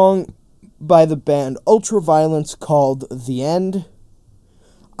a song by the band Ultraviolence called The End.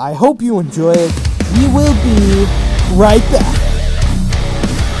 I hope you enjoy it. We will be right back.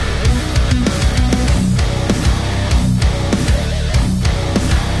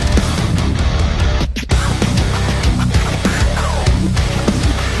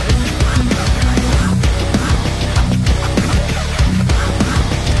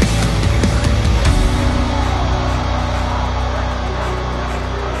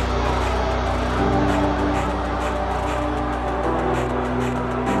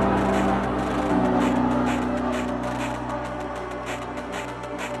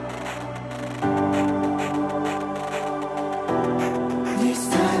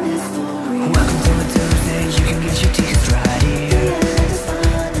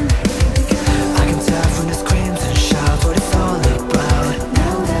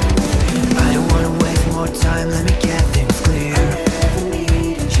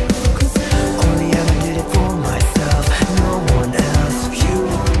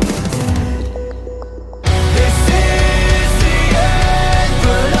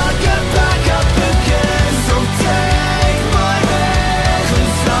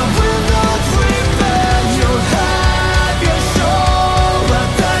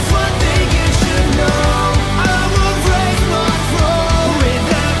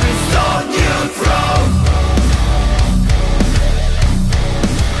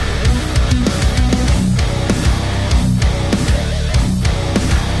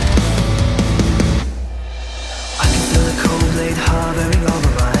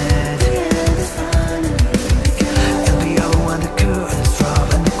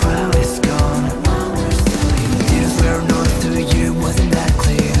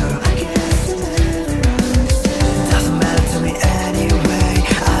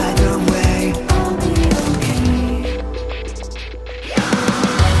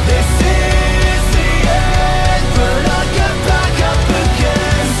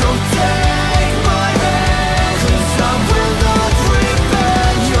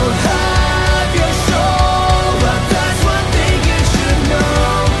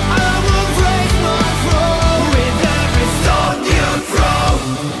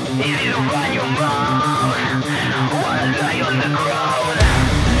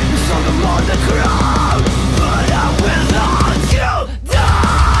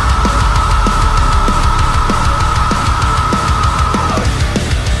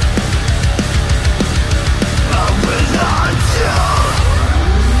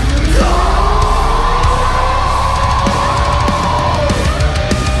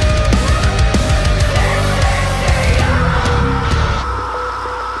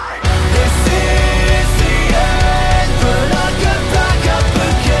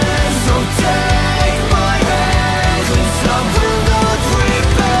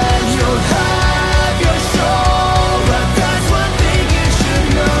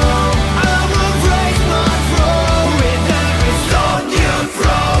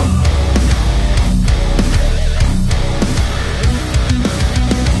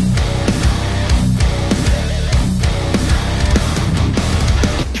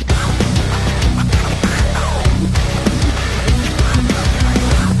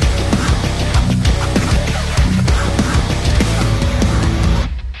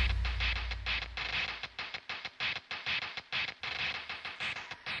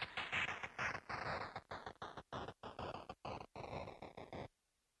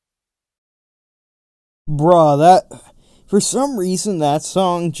 Bruh, for some reason, that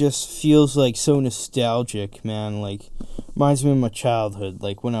song just feels, like, so nostalgic, man. Like, reminds me of my childhood,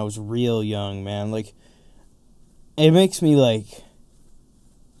 like, when I was real young, man. Like, it makes me like,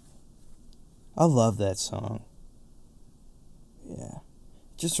 I love that song. Yeah.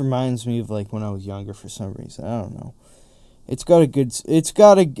 It just reminds me of like when I was younger for some reason. I don't know. It's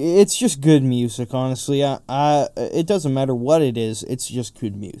just good music, honestly. It doesn't matter what it is, it's just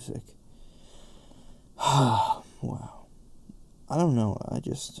good music. Wow. I don't know. I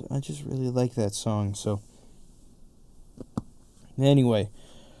just really like that song, so anyway.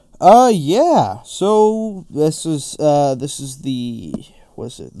 Yeah. So this is the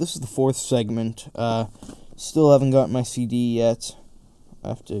fourth segment. Still haven't got my CD yet. I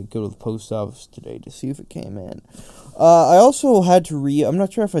have to go to the post office today to see if it came in. I also had to I'm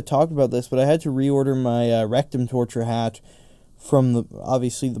not sure if I talked about this, but I had to reorder my Rectum Torture hat from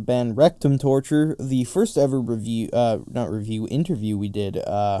obviously the band Rectum Torture. The first ever interview we did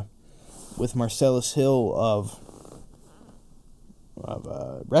with Marcellus Hill of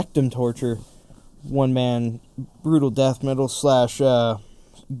Rectum Torture, one man brutal death metal /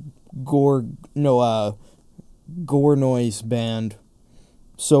 gore noise band.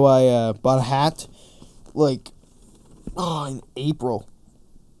 So I bought a hat in April,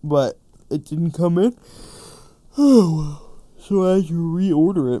 but it didn't come in. So I had to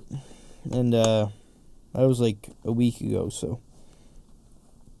reorder it, and that was like a week ago. So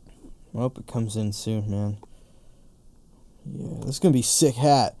I hope it comes in soon, man. Yeah, that's gonna be a sick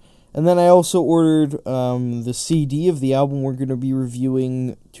hat. And then I also ordered the CD of the album we're gonna be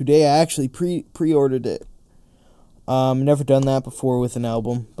reviewing today. I actually pre-ordered it. Never done that before with an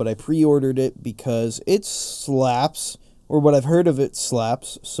album, but I pre-ordered it because it slaps, or what I've heard of it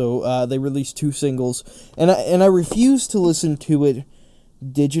slaps. So they released 2 singles, and I refuse to listen to it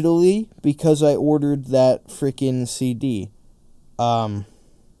digitally because I ordered that freaking CD.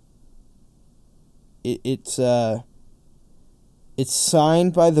 It's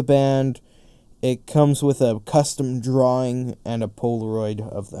signed by the band. It comes with a custom drawing and a Polaroid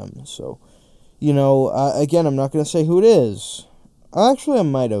of them. So, again, I'm not gonna say who it is. Actually, I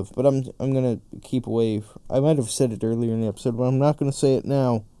might have, but I'm gonna keep away. I might have said it earlier in the episode, but I'm not gonna say it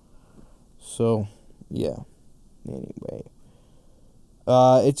now. So, yeah. Anyway,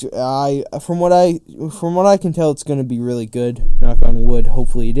 from what I can tell, it's gonna be really good. Knock on wood.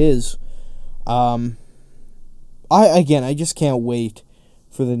 Hopefully, it is. I just can't wait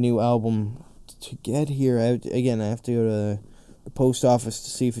for the new album to get here. I have to go to the post office to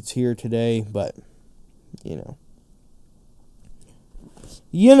see if it's here today, but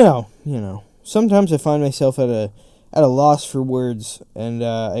sometimes I find myself at a loss for words, and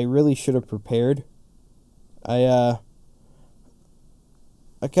I really should have prepared. I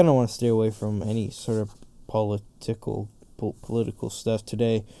kind of want to stay away from any sort of political stuff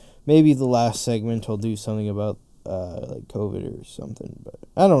today. Maybe the last segment I'll do something about like COVID or something, but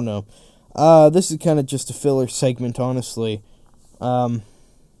I don't know. This is kind of just a filler segment, honestly. Talk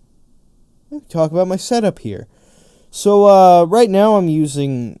about my setup here. So right now I'm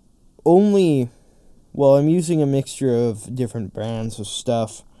using a mixture of different brands of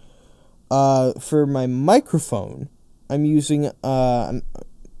stuff. For my microphone, I'm using a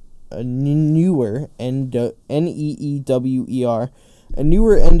newer NEEWER, a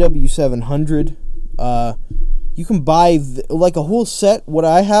newer NW700. You can buy a whole set. What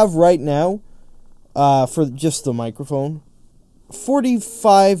I have right now, for just the microphone,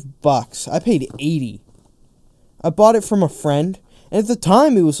 $45. I paid $80. I bought it from a friend, and at the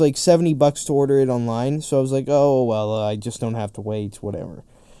time it was like $70 to order it online. So I was like, oh well, I just don't have to wait, whatever.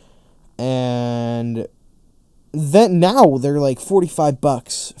 And then now they're like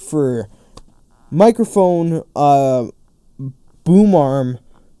 $45 for microphone, boom arm,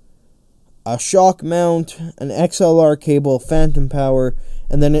 a shock mount, an XLR cable, phantom power,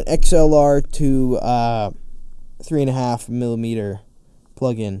 and then an XLR to 3.5mm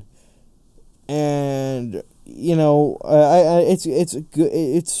plug-in. And it's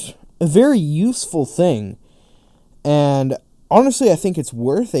a very useful thing, and honestly, I think it's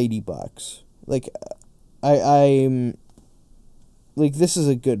worth $80. I'm this is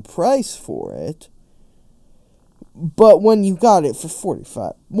a good price for it. But when you got it for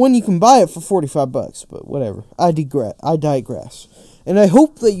when you can buy it for $45, but whatever. I digress. And I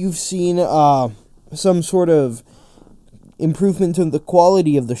hope that you've seen some sort of improvement in the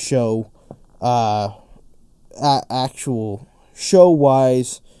quality of the show, actual show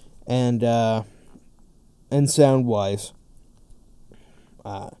wise and sound wise.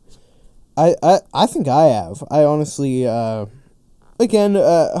 I think I have. I honestly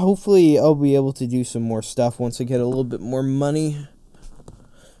hopefully I'll be able to do some more stuff once I get a little bit more money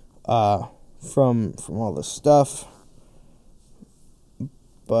from all this stuff.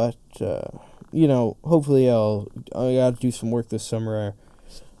 But hopefully I gotta do some work this summer.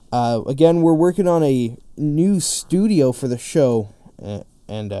 Again, we're working on a new studio for the show,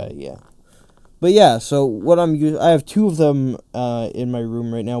 and yeah. But yeah, so what I have two of them in my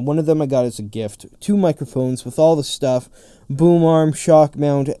room right now. One of them I got as a gift. 2 microphones with all the stuff. Boom arm, shock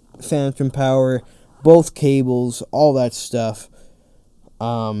mount, phantom power, both cables, all that stuff.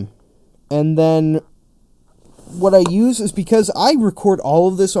 And then what I use is because I record all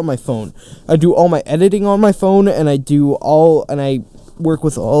of this on my phone. I do all my editing on my phone, and I work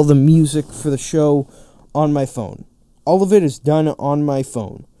with all the music for the show on my phone. All of it is done on my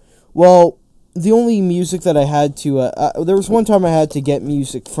phone. Well, the only music that I had to, there was one time I had to get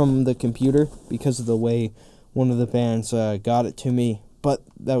music from the computer because of the way one of the bands got it to me, but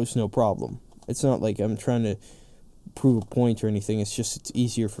that was no problem. It's not like I'm trying to prove a point or anything. It's just it's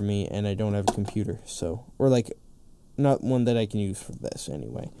easier for me, and I don't have a computer, not one that I can use for this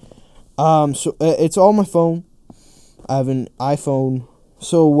anyway. So it's all my phone. I have an iPhone,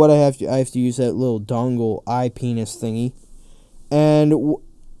 so what I have to use that little dongle eye penis thingy, and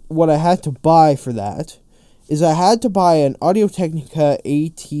what I had to buy for that is I had to buy an Audio-Technica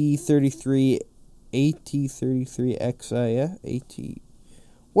AT33XI,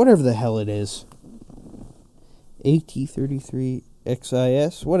 whatever the hell it is.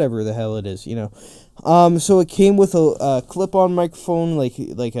 AT33XIS, whatever the hell it is, So it came with a clip-on microphone, like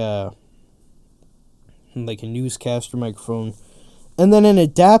a newscaster microphone, and then an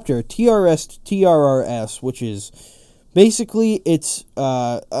adapter, TRS to TRRS, which is basically it's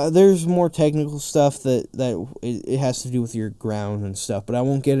there's more technical stuff that it has to do with your ground and stuff, but I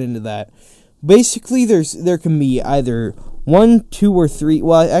won't get into that. Basically, there can be either 1, 2, or 3.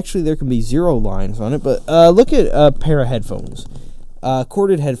 Well, actually, there can be 0 lines on it. But look at a pair of headphones,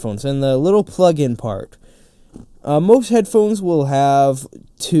 corded headphones, and the little plug-in part. Most headphones will have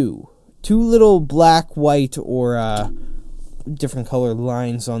two little black, white, or different color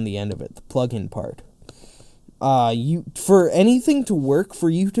lines on the end of it. The plug-in part. For anything to work, for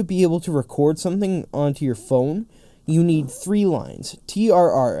you to be able to record something onto your phone, you need 3 lines.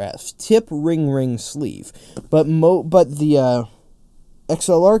 TRRS, tip, ring, sleeve. But the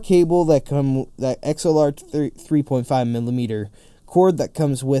XLR cable that XLR 3.5 millimeter cord that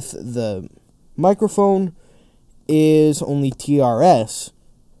comes with the microphone is only TRS.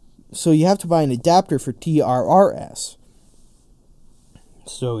 So you have to buy an adapter for TRRS.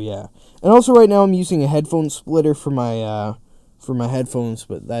 So yeah. And also right now I'm using a headphone splitter for my headphones,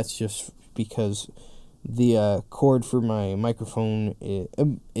 but that's just because the cord for my microphone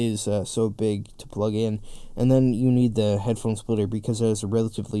is so big to plug in, and then you need the headphone splitter because it has a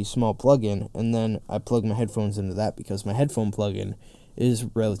relatively small plug-in, and then I plug my headphones into that because my headphone plug-in is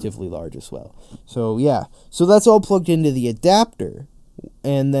relatively large as well. So yeah, so that's all plugged into the adapter,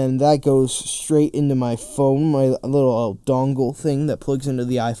 and then that goes straight into my phone, my little dongle thing that plugs into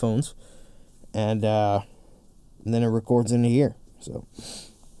the iPhones, and then it records into here. So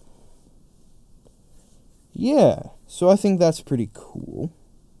yeah, so I think that's pretty cool.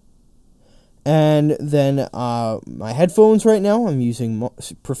 And then my headphones right now, I'm using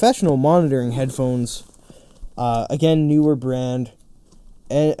professional monitoring headphones. Again, newer brand,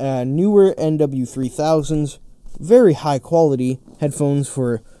 newer NW3000s. Very high quality headphones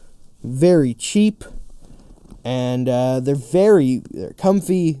for very cheap. And they're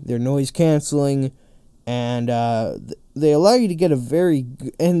comfy, they're noise canceling, and they allow you to get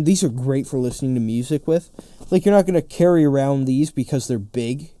and these are great for listening to music with. Like, you're not going to carry around these because they're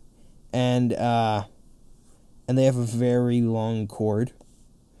big, and they have a very long cord.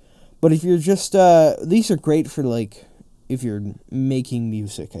 But if you're just, these are great for, like, if you're making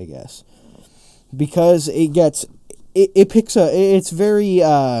music, I guess. Because it's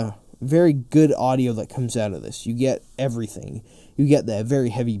very good audio that comes out of this. You get everything. You get that very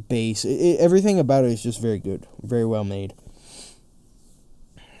heavy bass. Everything about it is just very good. Very well made.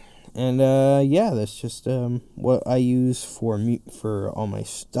 And, yeah, that's just, what I use for all my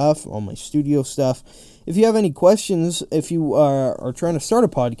stuff, all my studio stuff. If you have any questions, if you are trying to start a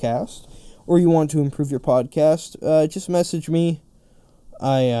podcast, or you want to improve your podcast, just message me.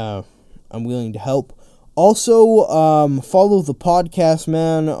 I'm willing to help. Also, follow the Podcast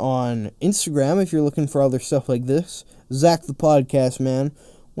Man on Instagram if you're looking for other stuff like this. Zach the Podcast Man.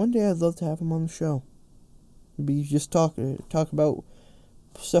 One day I'd love to have him on the show. Maybe just talk about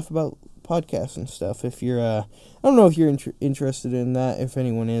stuff about podcasts and stuff. If you're, I don't know if you're interested in that, if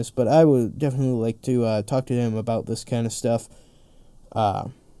anyone is, but I would definitely like to talk to him about this kind of stuff.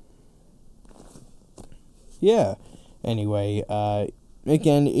 Yeah. Anyway,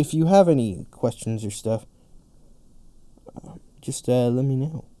 again, if you have any questions or stuff, just let me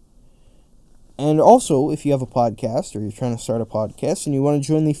know. And also, if you have a podcast or you're trying to start a podcast and you want to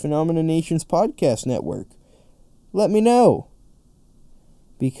join the Phenomena Nations podcast network, let me know.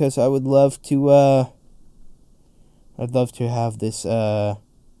 Because I would love to have this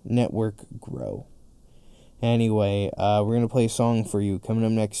network grow. Anyway, we're going to play a song for you. Coming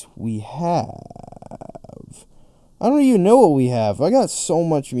up next, we have... I don't even know what we have. I got so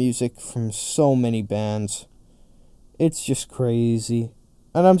much music from so many bands. It's just crazy.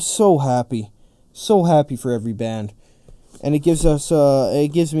 And I'm so happy. So happy for every band. And it gives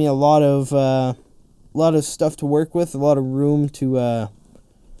me a lot of stuff to work with, a lot of room to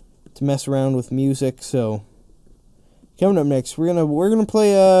mess around with music. So coming up next, we're gonna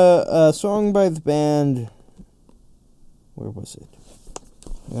play a song by the band. Where was it?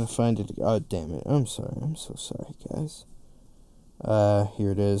 I'm gonna find it. Oh, damn it. I'm sorry. I'm so sorry, guys.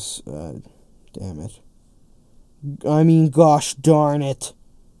 Here it is. Damn it. I mean, gosh darn it.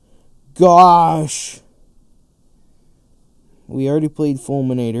 Gosh. We already played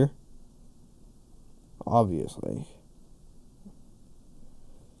Fulminator. Obviously.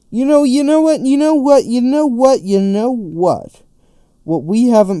 You know what? What we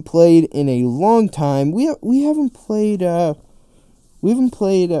haven't played in a long time. We haven't played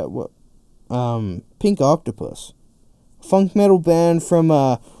Pink Octopus, funk metal band from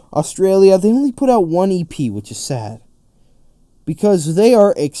Australia. They only put out one EP, which is sad, because they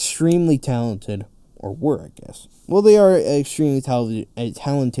are extremely talented, or were, I guess. Well, they are extremely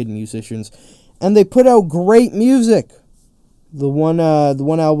talented musicians, and they put out great music. The one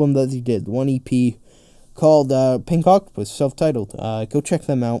album that they did, the one EP called Pink Octopus, self-titled. Go check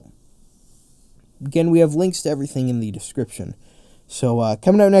them out. Again, we have links to everything in the description. So,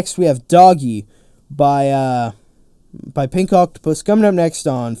 coming up next, we have Doggy by Pink Octopus. Coming up next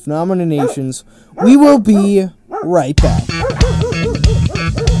on Phenomena Nations. We will be right back.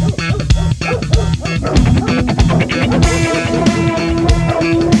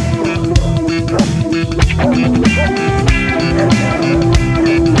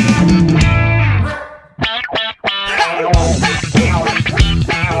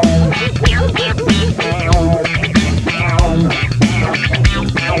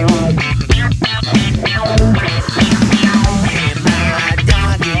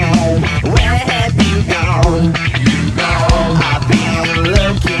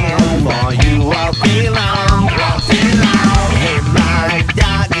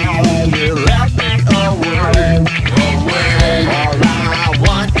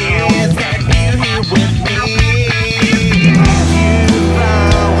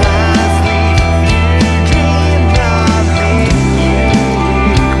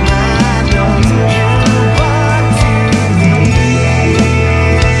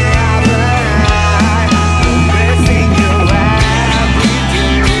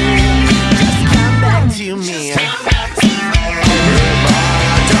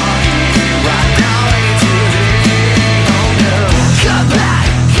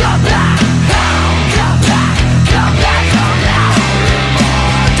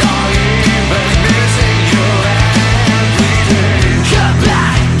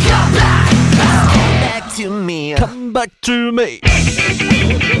 Back to me. You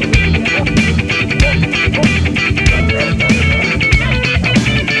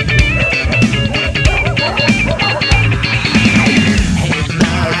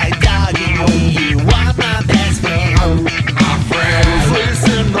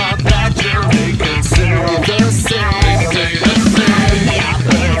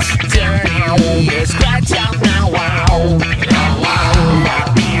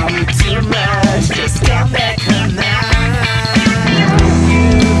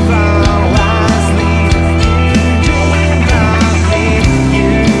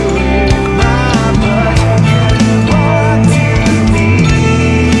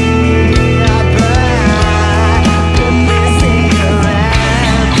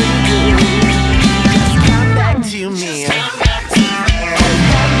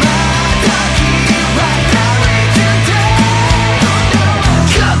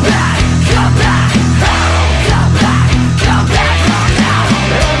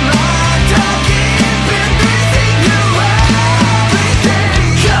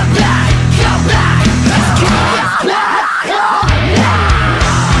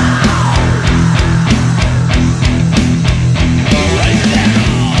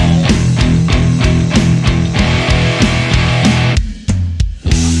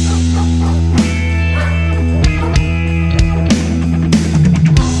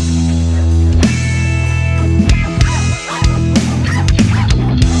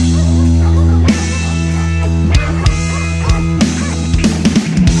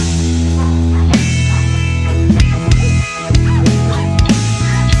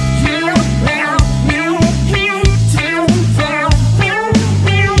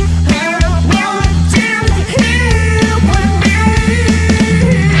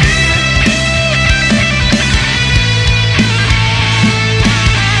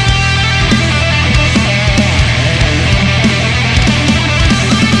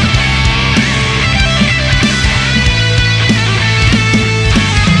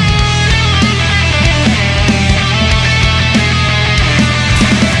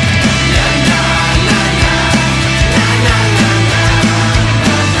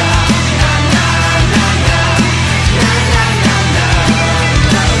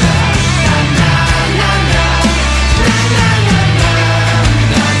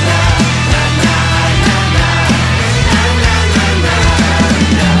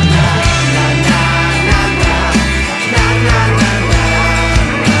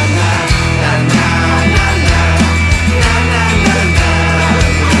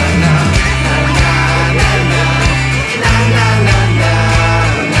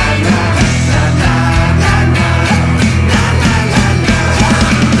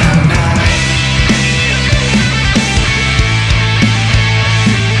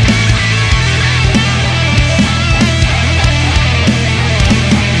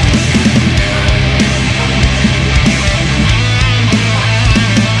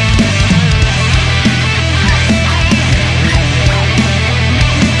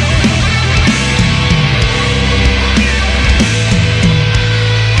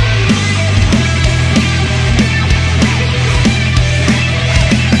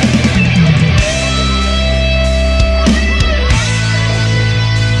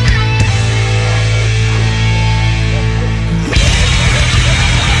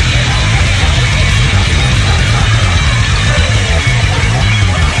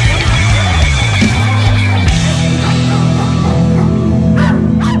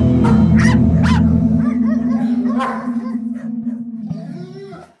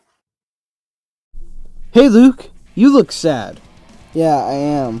Hey, Luke, you look sad. Yeah, I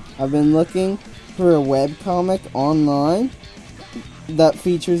am. I've been looking for a webcomic online that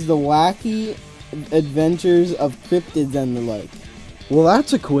features the wacky adventures of cryptids and the like. Well,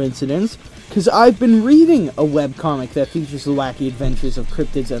 that's a coincidence, because I've been reading a webcomic that features the wacky adventures of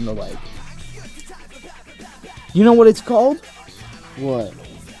cryptids and the like. You know what it's called? What?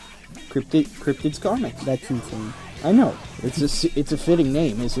 Cryptids Comics. That's insane. I know. It's a fitting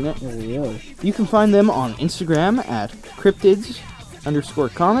name, isn't it? Oh, really? You can find them on Instagram at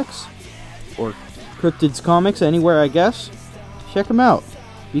cryptids_comics or Cryptids Comics, anywhere, I guess. Check them out,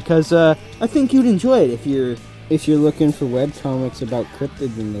 because I think you'd enjoy it if you're looking for webcomics about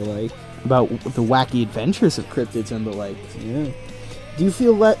cryptids and the like. about the wacky adventures of cryptids and the like. Yeah. Do you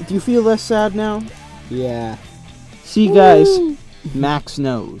feel less sad now? Yeah. See, guys, Max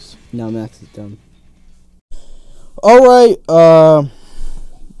knows. No, Max is dumb. Alright,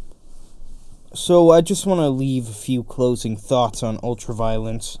 so I just want to leave a few closing thoughts on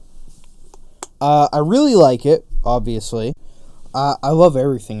Ultraviolence. I really like it, obviously. I love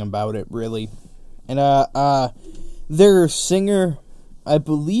everything about it, really. And, their singer, I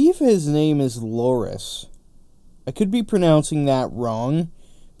believe his name is Loris. I could be pronouncing that wrong,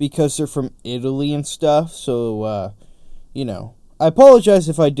 because they're from Italy and stuff, so, you know. I apologize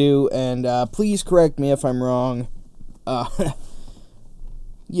if I do, and, please correct me if I'm wrong.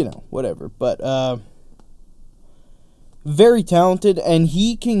 You know, whatever. But, very talented, and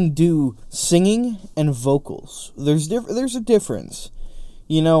he can do singing and vocals. There's a difference.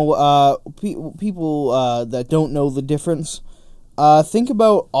 You know, people that don't know the difference, think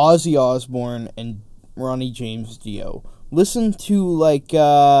about Ozzy Osbourne and Ronnie James Dio. Listen to,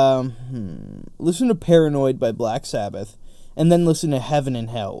 listen to Paranoid by Black Sabbath, and then listen to Heaven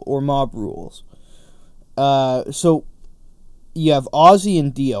and Hell, or Mob Rules. So, you have Ozzy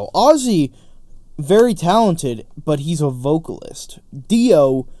and Dio. Ozzy, very talented, but he's a vocalist.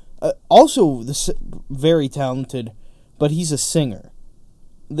 Dio, also very talented, but he's a singer.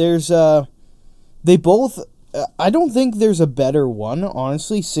 There's, they both, I don't think there's a better one,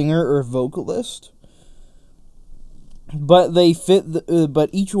 honestly, singer or vocalist. But they fit, but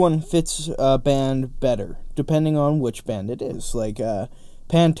each one fits a band better, depending on which band it is. Like,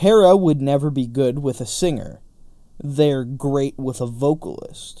 Pantera would never be good with a singer. They're great with a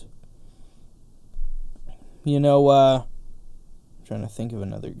vocalist. You know, I'm trying to think of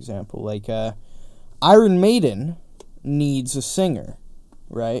another example. Like, Iron Maiden needs a singer,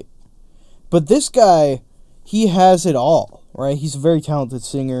 right? But this guy, he has it all, right? He's a very talented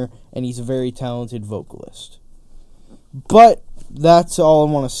singer, and he's a very talented vocalist. But that's all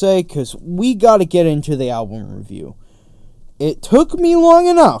I want to say, because we got to get into the album review. It took me long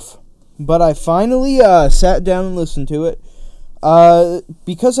enough, but I finally sat down and listened to it.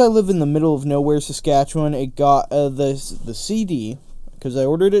 Because I live in the middle of nowhere, Saskatchewan, it got the CD, because I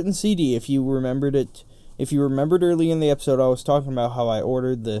ordered it in CD. If you remembered early in the episode, I was talking about how I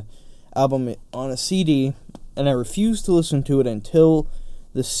ordered the album on a CD, and I refused to listen to it until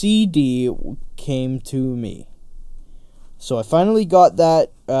the CD came to me. So I finally got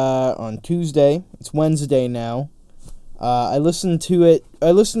that on Tuesday. It's Wednesday now. I listened to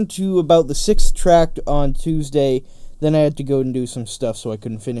about the 6th track on Tuesday. Then I had to go and do some stuff, so I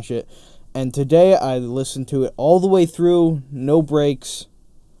couldn't finish it. And today I listened to it all the way through, no breaks.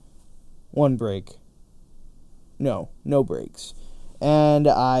 One break. No breaks. And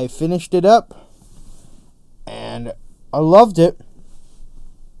I finished it up, and I loved it.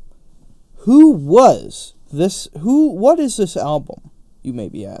 What is this album, you may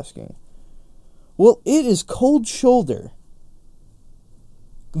be asking? Well, it is Cold Shoulder.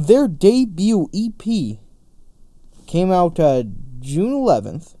 Their debut EP came out June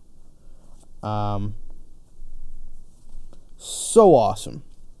 11th. So awesome.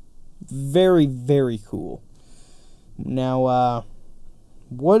 Very, very cool. Now,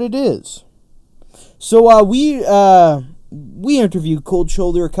 what it is. So, we interviewed Cold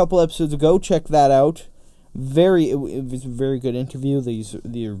Shoulder a couple episodes ago. Check that out. It was a very good interview. These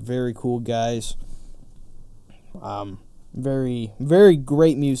are very cool guys. Very, very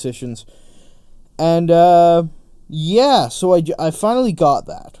great musicians. And, yeah, so I finally got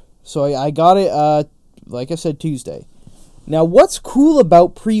that. So I got it, like I said, Tuesday. Now, what's cool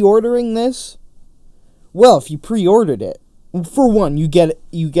about pre-ordering this? Well, if you pre-ordered it, for one, you get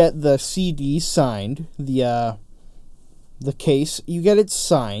the CD signed, the case, you get it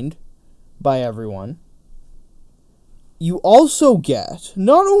signed by everyone. You also get,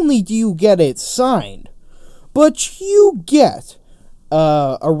 not only do you get it signed, but you get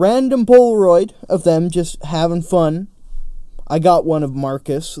a random Polaroid of them just having fun. I got one of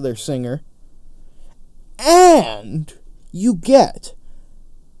Marcus, their singer. And you get,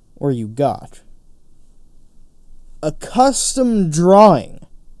 or you got, a custom drawing.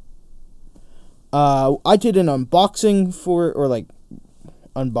 I did an unboxing for, or like,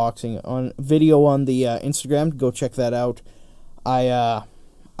 unboxing on video on the Instagram. Go check that out. I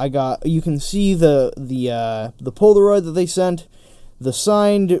got, you can see the Polaroid that they sent, the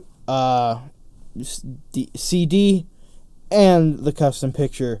signed CD, and the custom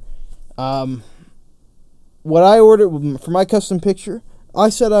picture. What I ordered for my custom picture, I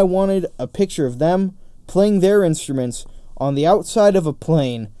said I wanted a picture of them playing their instruments on the outside of a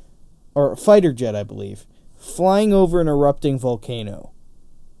plane, or a fighter jet, I believe, flying over an erupting volcano.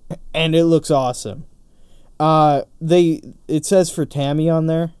 And it looks awesome. It says for Tammy on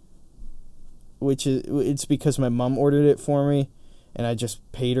there, which it's because my mom ordered it for me, and I just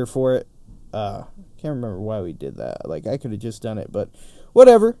paid her for it. Can't remember why we did that. Like, I could have just done it, but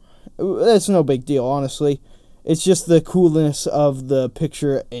whatever. That's no big deal, honestly. It's just the coolness of the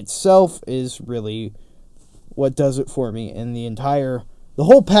picture itself is really what does it for me, and the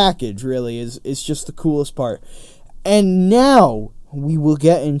whole package really is just the coolest part. And now we will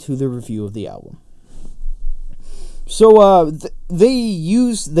get into the review of the album. So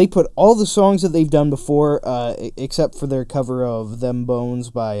they put all the songs that they've done before, except for their cover of "Them Bones"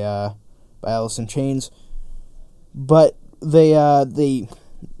 by Alice in Chains. But they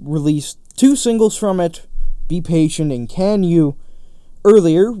released 2 singles from it, "Be Patient" and "Can You."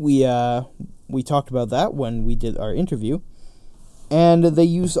 Earlier, we talked about that when we did our interview. And they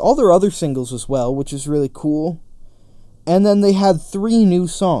used all their other singles as well, which is really cool. And then they had 3 new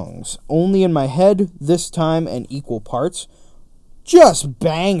songs, "Only in My Head," "This Time," and "Equal Parts." Just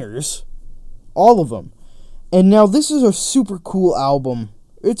bangers. All of them. And now this is a super cool album.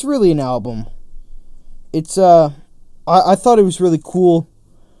 It's really an album. It's, I thought it was really cool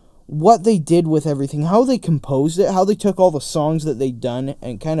what they did with everything, how they composed it, how they took all the songs that they'd done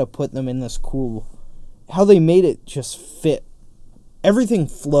and kind of put them in this cool, how they made it just fit. Everything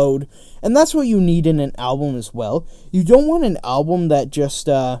flowed, and that's what you need in an album as well. You don't want an album that just,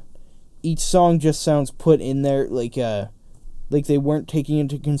 each song just sounds put in there like they weren't taking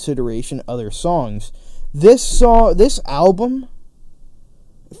into consideration other songs. This album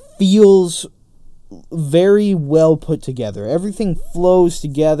feels very well put together. Everything flows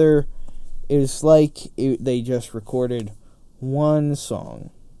together. It's like they just recorded one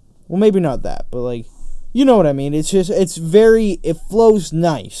song. Well, maybe not that, but like, you know what I mean. It flows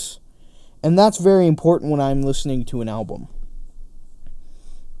nice. And that's very important when I'm listening to an album.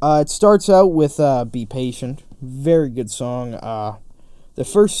 It starts out with "Be Patient." Very good song. The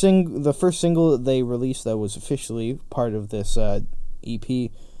first single that they released that was officially part of this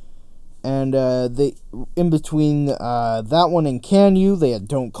EP. And they, in between that one and "Can You," they had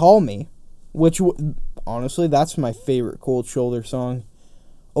 "Don't Call Me," which honestly, that's my favorite Cold Shoulder song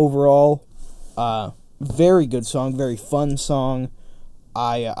overall. Very good song, very fun song.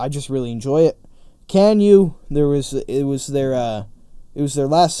 I just really enjoy it. "Can You," it was their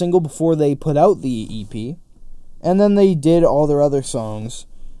last single before they put out the EP, and then they did all their other songs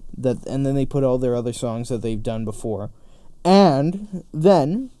and then they put all their other songs that they've done before. And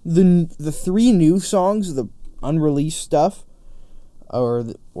then the 3 new songs, the unreleased stuff, or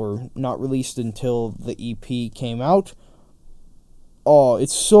not released until the EP came out. Oh,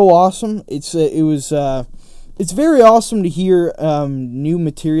 it's so awesome! It's very awesome to hear new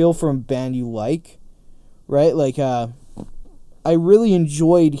material from a band you like, right? Like I really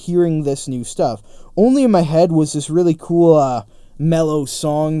enjoyed hearing this new stuff. "Only in My Head" was this really cool mellow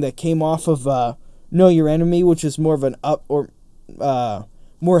song that came off of "Know Your Enemy," which is more of an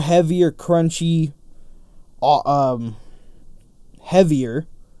more heavier, crunchy, heavier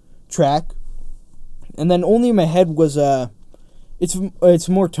track. And then "Only in My Head" was it's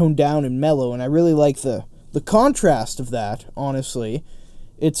more toned down and mellow, and I really like the contrast of that. Honestly,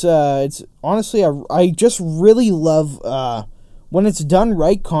 it's honestly I just really love when it's done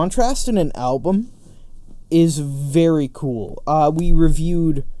right. Contrast in an album is very cool. We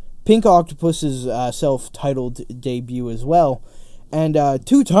reviewed Pink Octopus's self-titled debut as well, and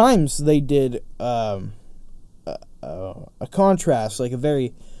 2 times they did a contrast, like a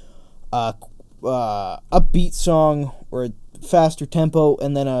very upbeat song or a faster tempo,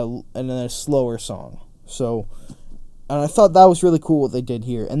 and then a slower song. So, and I thought that was really cool what they did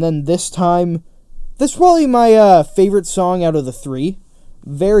here. And then this time, that's probably my favorite song out of the 3.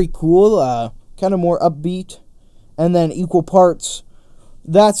 Very cool, kind of more upbeat. And then "Equal Parts."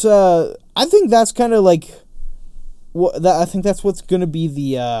 That's I think that's kind of like I think that's what's gonna be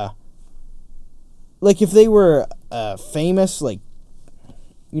the like if they were famous, like,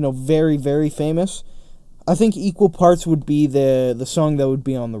 you know, very, very famous, I think equal parts would be the song that would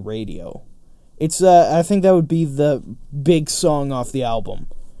be on the radio. It's I think that would be the big song off the album,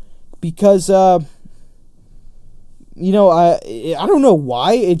 because I don't know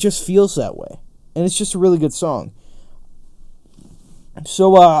why, it just feels that way, and it's just a really good song.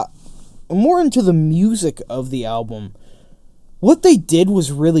 So more into the music of the album. What they did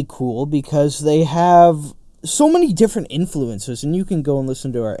was really cool because they have so many different influences, and you can go and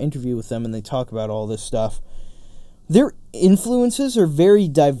listen to our interview with them and they talk about all this stuff. Their influences are very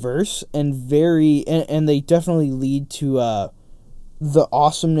diverse and and they definitely lead to the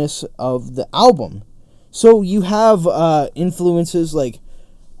awesomeness of the album. So you have influences like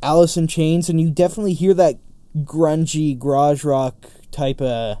Alice in Chains, and you definitely hear that grungy garage rock type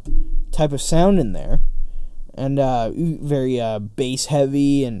of sound in there, and very bass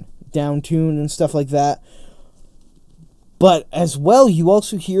heavy and down-tuned and stuff like that. But as well, you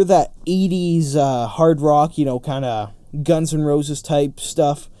also hear that 80s hard rock, kind of Guns N' Roses type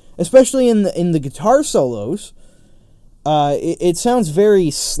stuff, especially in the guitar solos. It sounds very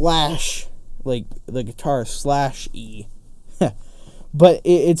Slash, like the guitar Slash-y. But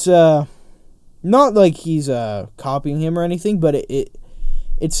it's not like he's copying him or anything, but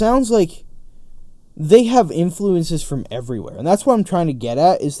it sounds like they have influences from everywhere. And that's what I'm trying to get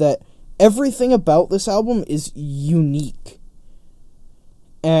at, is that everything about this album is unique.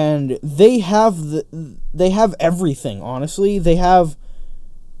 And they have everything, honestly. They have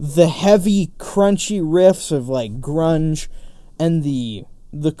the heavy, crunchy riffs of like grunge and the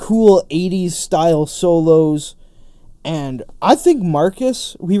cool 80s style solos. And I think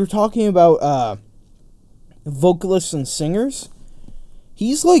Marcus, we were talking about vocalists and singers.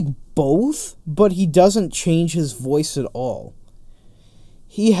 He's like both, but he doesn't change his voice at all.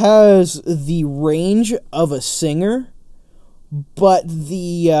 He has the range of a singer, but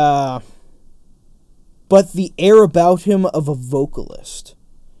the air about him of a vocalist.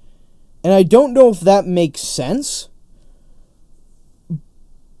 And I don't know if that makes sense,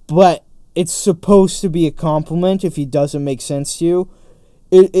 but it's supposed to be a compliment if he doesn't make sense to you.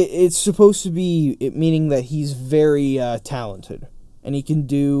 It's supposed to be meaning that he's very talented, and he can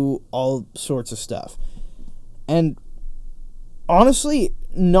do all sorts of stuff. And honestly,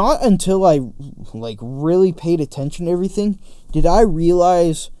 not until I really paid attention to everything did I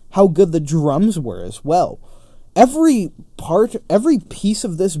realize how good the drums were as well. Every piece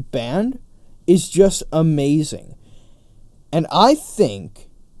of this band is just amazing. And I think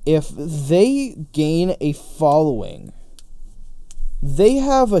if they gain a following, they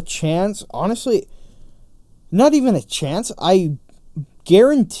have a chance, honestly, not even a chance, I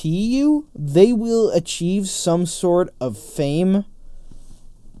guarantee you they will achieve some sort of fame,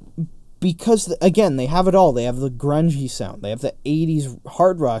 because, again, they have it all. They have the grungy sound, they have the 80s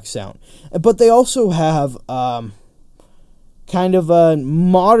hard rock sound, but they also have kind of a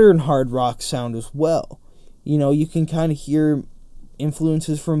modern hard rock sound as well. You can kind of hear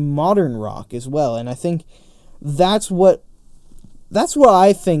influences from modern rock as well, and I think that's what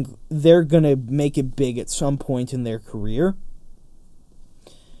I think they're gonna make it big at some point in their career,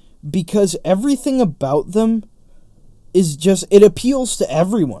 because everything about them is just, it appeals to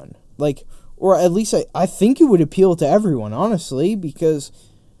everyone, or at least I think it would appeal to everyone, honestly, because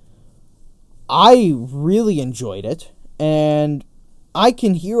I really enjoyed it, and I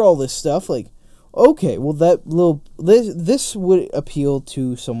can hear all this stuff, okay, well, this would appeal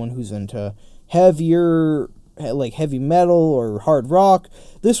to someone who's into heavier, heavy metal or hard rock.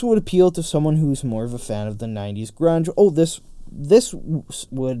 This would appeal to someone who's more of a fan of the 90s grunge. Oh, this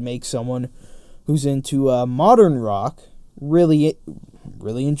would make someone who's into modern rock really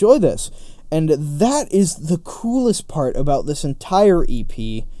enjoy this. And that is the coolest part about this entire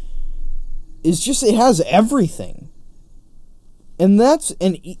EP, is just it has everything. And that's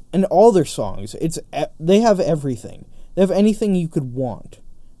in all their songs. They have everything. They have anything you could want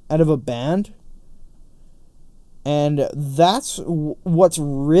out of a band. And that's what's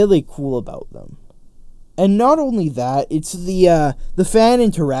really cool about them. And not only that, it's the fan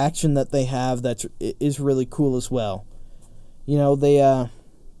interaction that they have that is really cool as well. They have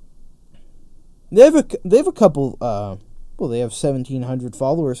a couple. They have 1,700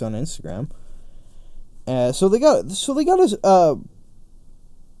 followers on Instagram. So they got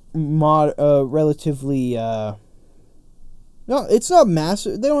a relatively no, it's not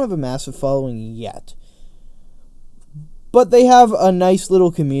massive. They don't have a massive following yet, but they have a nice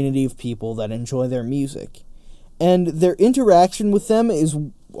little community of people that enjoy their music, and their interaction with them is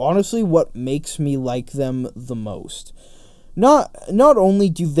honestly what makes me like them the most. Not only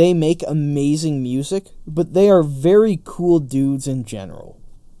do they make amazing music, but they are very cool dudes in general.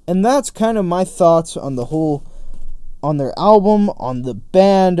 And that's kind of my thoughts on on their album, on the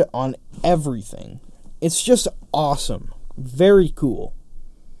band, on everything. It's just awesome. Very cool.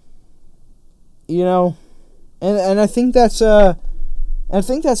 You know, and I think that's all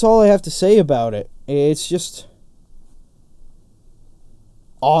I have to say about it. It's just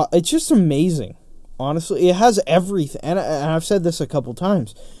amazing. Honestly, it has everything, and I've said this a couple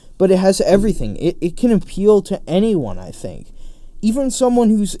times, but it has everything. It can appeal to anyone, I think. Even someone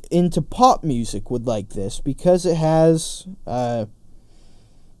who's into pop music would like this, because it has that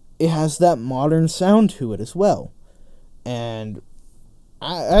modern sound to it as well. And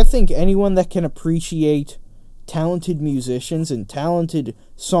I think anyone that can appreciate talented musicians and talented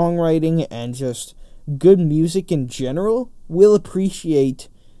songwriting and just good music in general will appreciate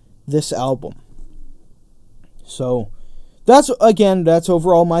this album. So, that's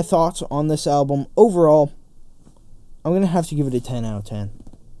overall my thoughts on this album. Overall, I'm going to have to give it a 10 out of 10.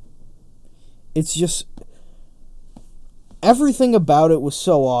 It's just, everything about it was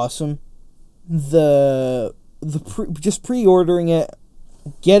so awesome. Just pre-ordering it,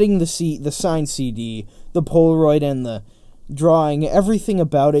 getting the signed CD, the Polaroid, and the drawing, everything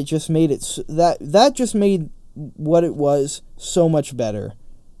about it just made it, that just made what it was so much better.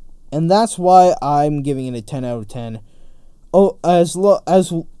 And that's why I'm giving it a 10 out of 10. Oh, as well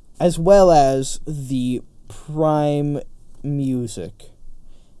as the prime music.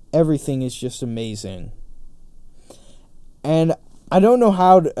 Everything is just amazing. And I don't know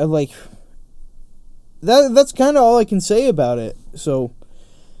how to, that's kind of all I can say about it. So,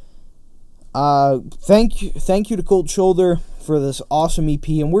 thank you to Cold Shoulder for this awesome EP,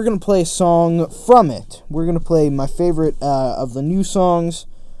 and we're going to play a song from it. We're going to play my favorite of the new songs.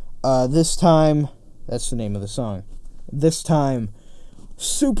 This Time, that's the name of the song. This Time,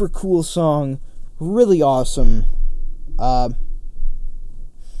 super cool song, really awesome.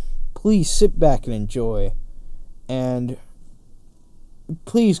 Please sit back and enjoy, and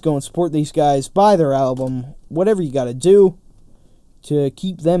please go and support these guys, buy their album, whatever you gotta do to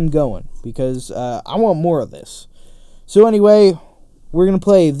keep them going, because I want more of this. So anyway, we're gonna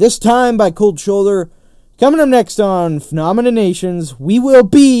play This Time by Cold Shoulder. Coming up next on Phenomena Nations, we will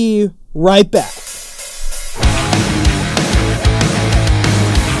be right back.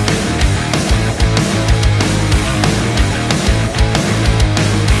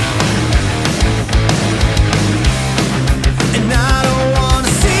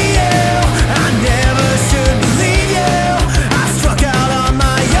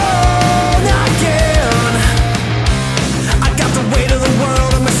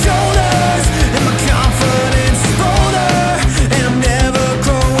 Confidence is bolder, and I'm never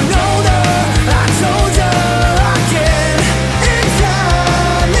growing older.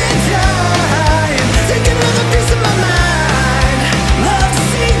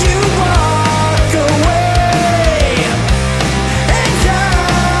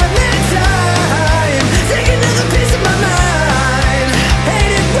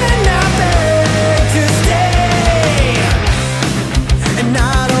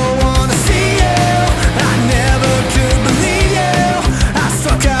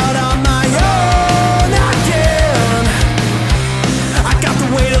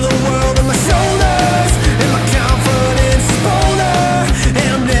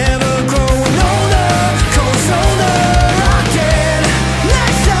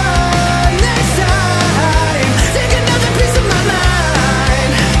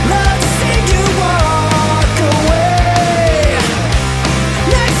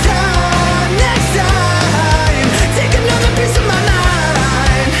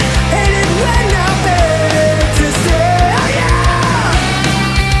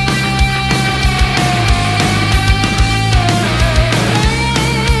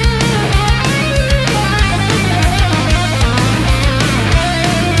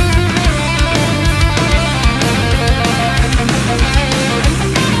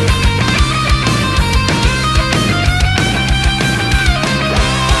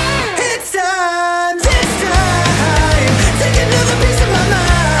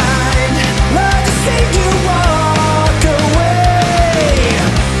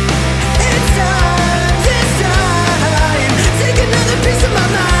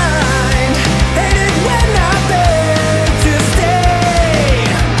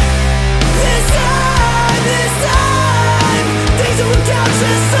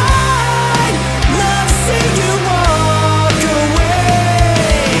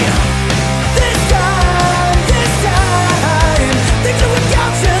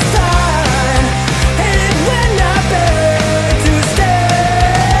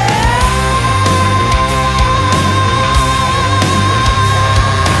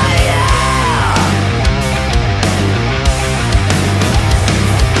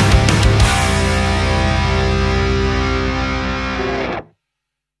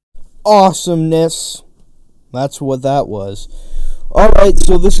 awesomeness. That's what that was. Alright,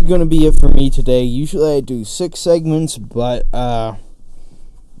 so this is going to be it for me today. Usually I do 6 segments, but I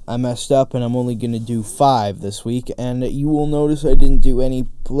messed up and I'm only going to do 5 this week. And you will notice I didn't do any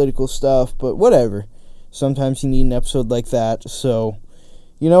political stuff, but whatever. Sometimes you need an episode like that. So,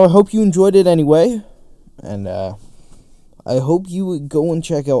 I hope you enjoyed it anyway. And I hope you would go and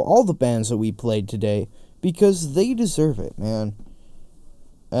check out all the bands that we played today, because they deserve it, man.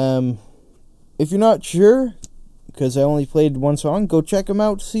 If you're not sure, because I only played one song, go check them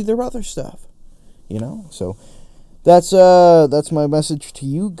out to see their other stuff. So that's my message to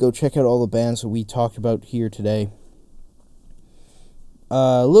you. Go check out all the bands that we talked about here today.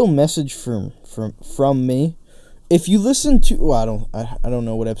 A little message from me. If you listen to, I don't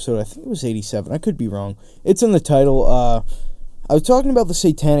know what episode. I think it was 87. I could be wrong. It's in the title. I was talking about the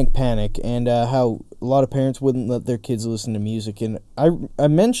Satanic Panic and how a lot of parents wouldn't let their kids listen to music, and I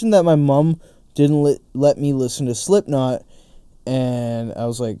mentioned that my mom didn't let me listen to Slipknot, and I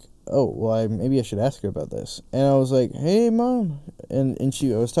was like, oh, well, maybe I should ask her about this. And I was like, hey, Mom, and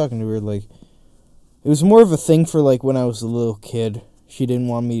I was talking to her, like, it was more of a thing for, like, when I was a little kid. She didn't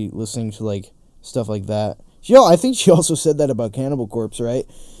want me listening to, like, stuff like that. I think she also said that about Cannibal Corpse, right?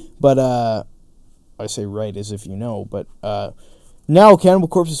 But, I say right as if you know, but, now Cannibal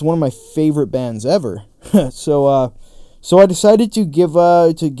Corpse is one of my favorite bands ever. So I decided to give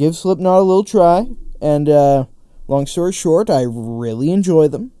Slipknot a little try, and long story short, I really enjoy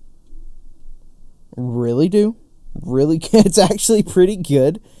them. Really do. Really, it's actually pretty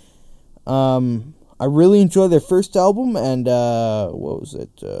good. I really enjoy their first album, and what was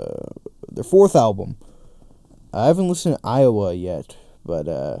it? Their fourth album. I haven't listened to Iowa yet, but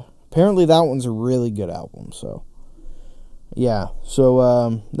apparently that one's a really good album. So yeah,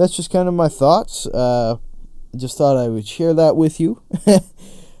 so that's just kind of my thoughts. Just thought I would share that with you.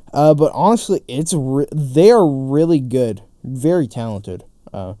 But honestly, they are really good. Very talented.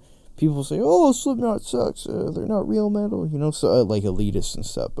 People say, oh, Slipknot sucks. They're not real metal. So, like elitist and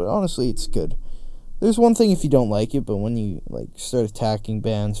stuff. But honestly, it's good. There's one thing if you don't like it, but when you start attacking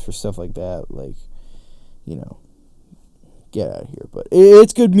bands for stuff like that, get out of here. But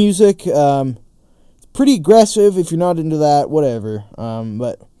it's good music. It's pretty aggressive. If you're not into that, whatever.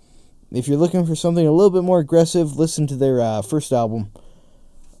 But if you're looking for something a little bit more aggressive, listen to their first album.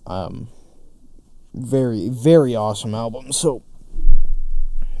 Very, very awesome album. So,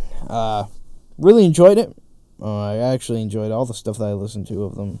 really enjoyed it. I actually enjoyed all the stuff that I listened to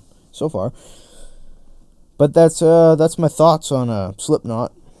of them so far. But that's my thoughts on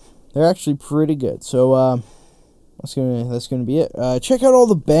Slipknot. They're actually pretty good. So that's gonna be it. Check out all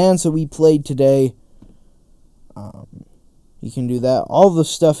the bands that we played today. You can do that. All the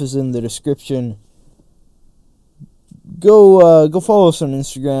stuff is in the description. Go follow us on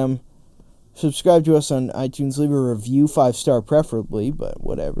Instagram. Subscribe to us on iTunes. Leave a review, 5-star preferably, but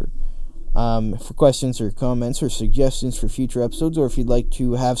whatever. For questions or comments or suggestions for future episodes, or if you'd like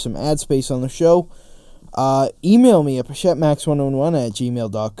to have some ad space on the show, email me at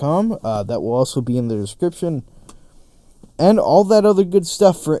pachetmax111@gmail.com. That will also be in the description. And all that other good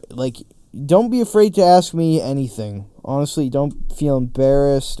stuff. Don't be afraid to ask me anything. Honestly, don't feel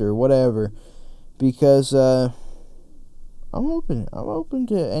embarrassed or whatever, because I'm open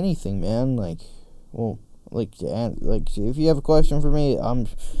to anything, man. If you have a question for me, I'm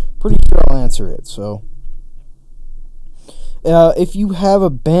pretty sure I'll answer it. So, if you have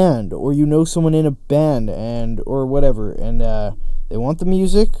a band or you know someone in a band or whatever, and they want the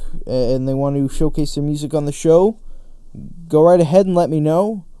music and they want to showcase their music on the show, go right ahead and let me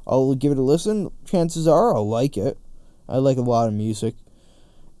know. I'll give it a listen. Chances are I'll like it. I like a lot of music,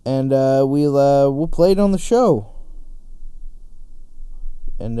 and we'll play it on the show,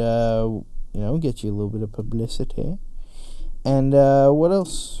 and get you a little bit of publicity. And what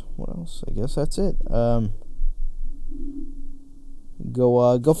else? I guess that's it.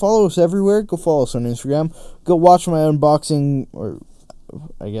 Go follow us everywhere. Go follow us on Instagram. Go watch my unboxing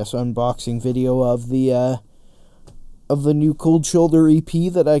video of the new Cold Shoulder EP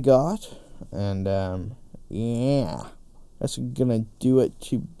that I got. And yeah, that's gonna do it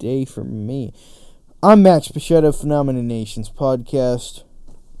today for me. I'm Max Pichetta of Phenomena Nations Podcast.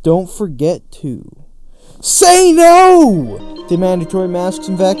 Don't forget to say no to mandatory masks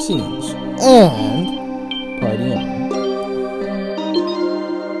and vaccines, and party on.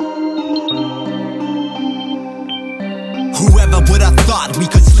 Whoever would have thought we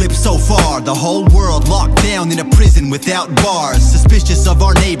could slipped so far, the whole world locked down in a prison without bars. Suspicious of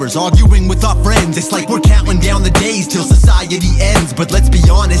our neighbors, arguing with our friends. It's like we're counting down the days till society ends. But let's be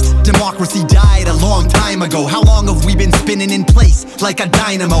honest, democracy died a long time ago. How long have we been spinning in place like a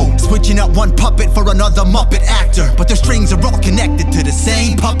dynamo? Switching out one puppet for another Muppet actor, but their strings are all connected to the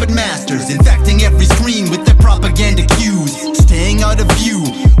same puppet masters, infecting every screen with their propaganda cues. Staying out of view,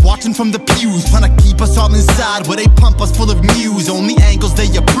 watching from the pews, trying to keep us all inside where they pump us full of news. Only angles they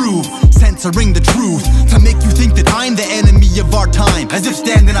approve, censoring the truth to make you think that I'm the enemy of our time, as if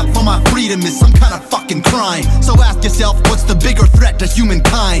standing up for my freedom is some kind of fucking crime. So ask yourself, what's the bigger threat to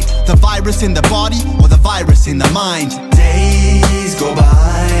humankind? The virus in the body or the virus in the mind? Days go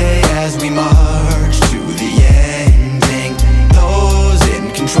by as we march to the ending. Those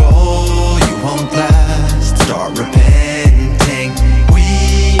in control, you won't last. Start repenting.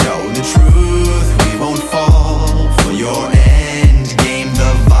 We know the truth, we won't fall for your end game.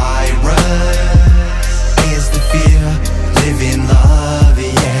 The virus is the fear. Live in love,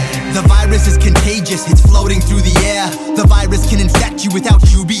 yeah. The virus is contagious, it's floating through the air. The virus can infect you without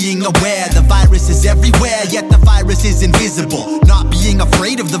you being aware. The virus is everywhere, yet the virus is invisible. Not being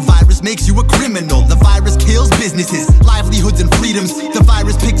afraid of the virus makes you a criminal. The virus kills businesses, livelihoods and freedoms. The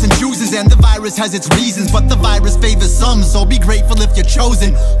virus picks and chooses, and the virus has its reasons. But the virus favors some, so be grateful if you're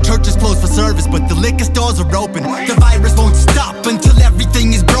chosen. Churches close for service, but the liquor stores are open. The virus won't stop until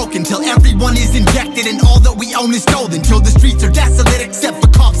everything is broken, till everyone is injected and all that we own is stolen, till the streets are desolate except for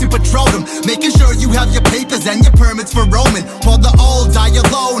cops who patrol them, making sure you have your papers and your permits for roaming. While the old die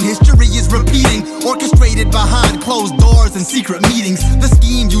alone, history is repeating, orchestrated behind closed doors and secret meetings. The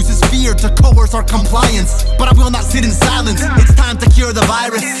scheme uses fear to coerce our compliance, but I will not sit in silence. It's time to cure the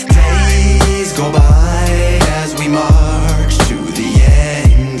virus. Days go by as we march to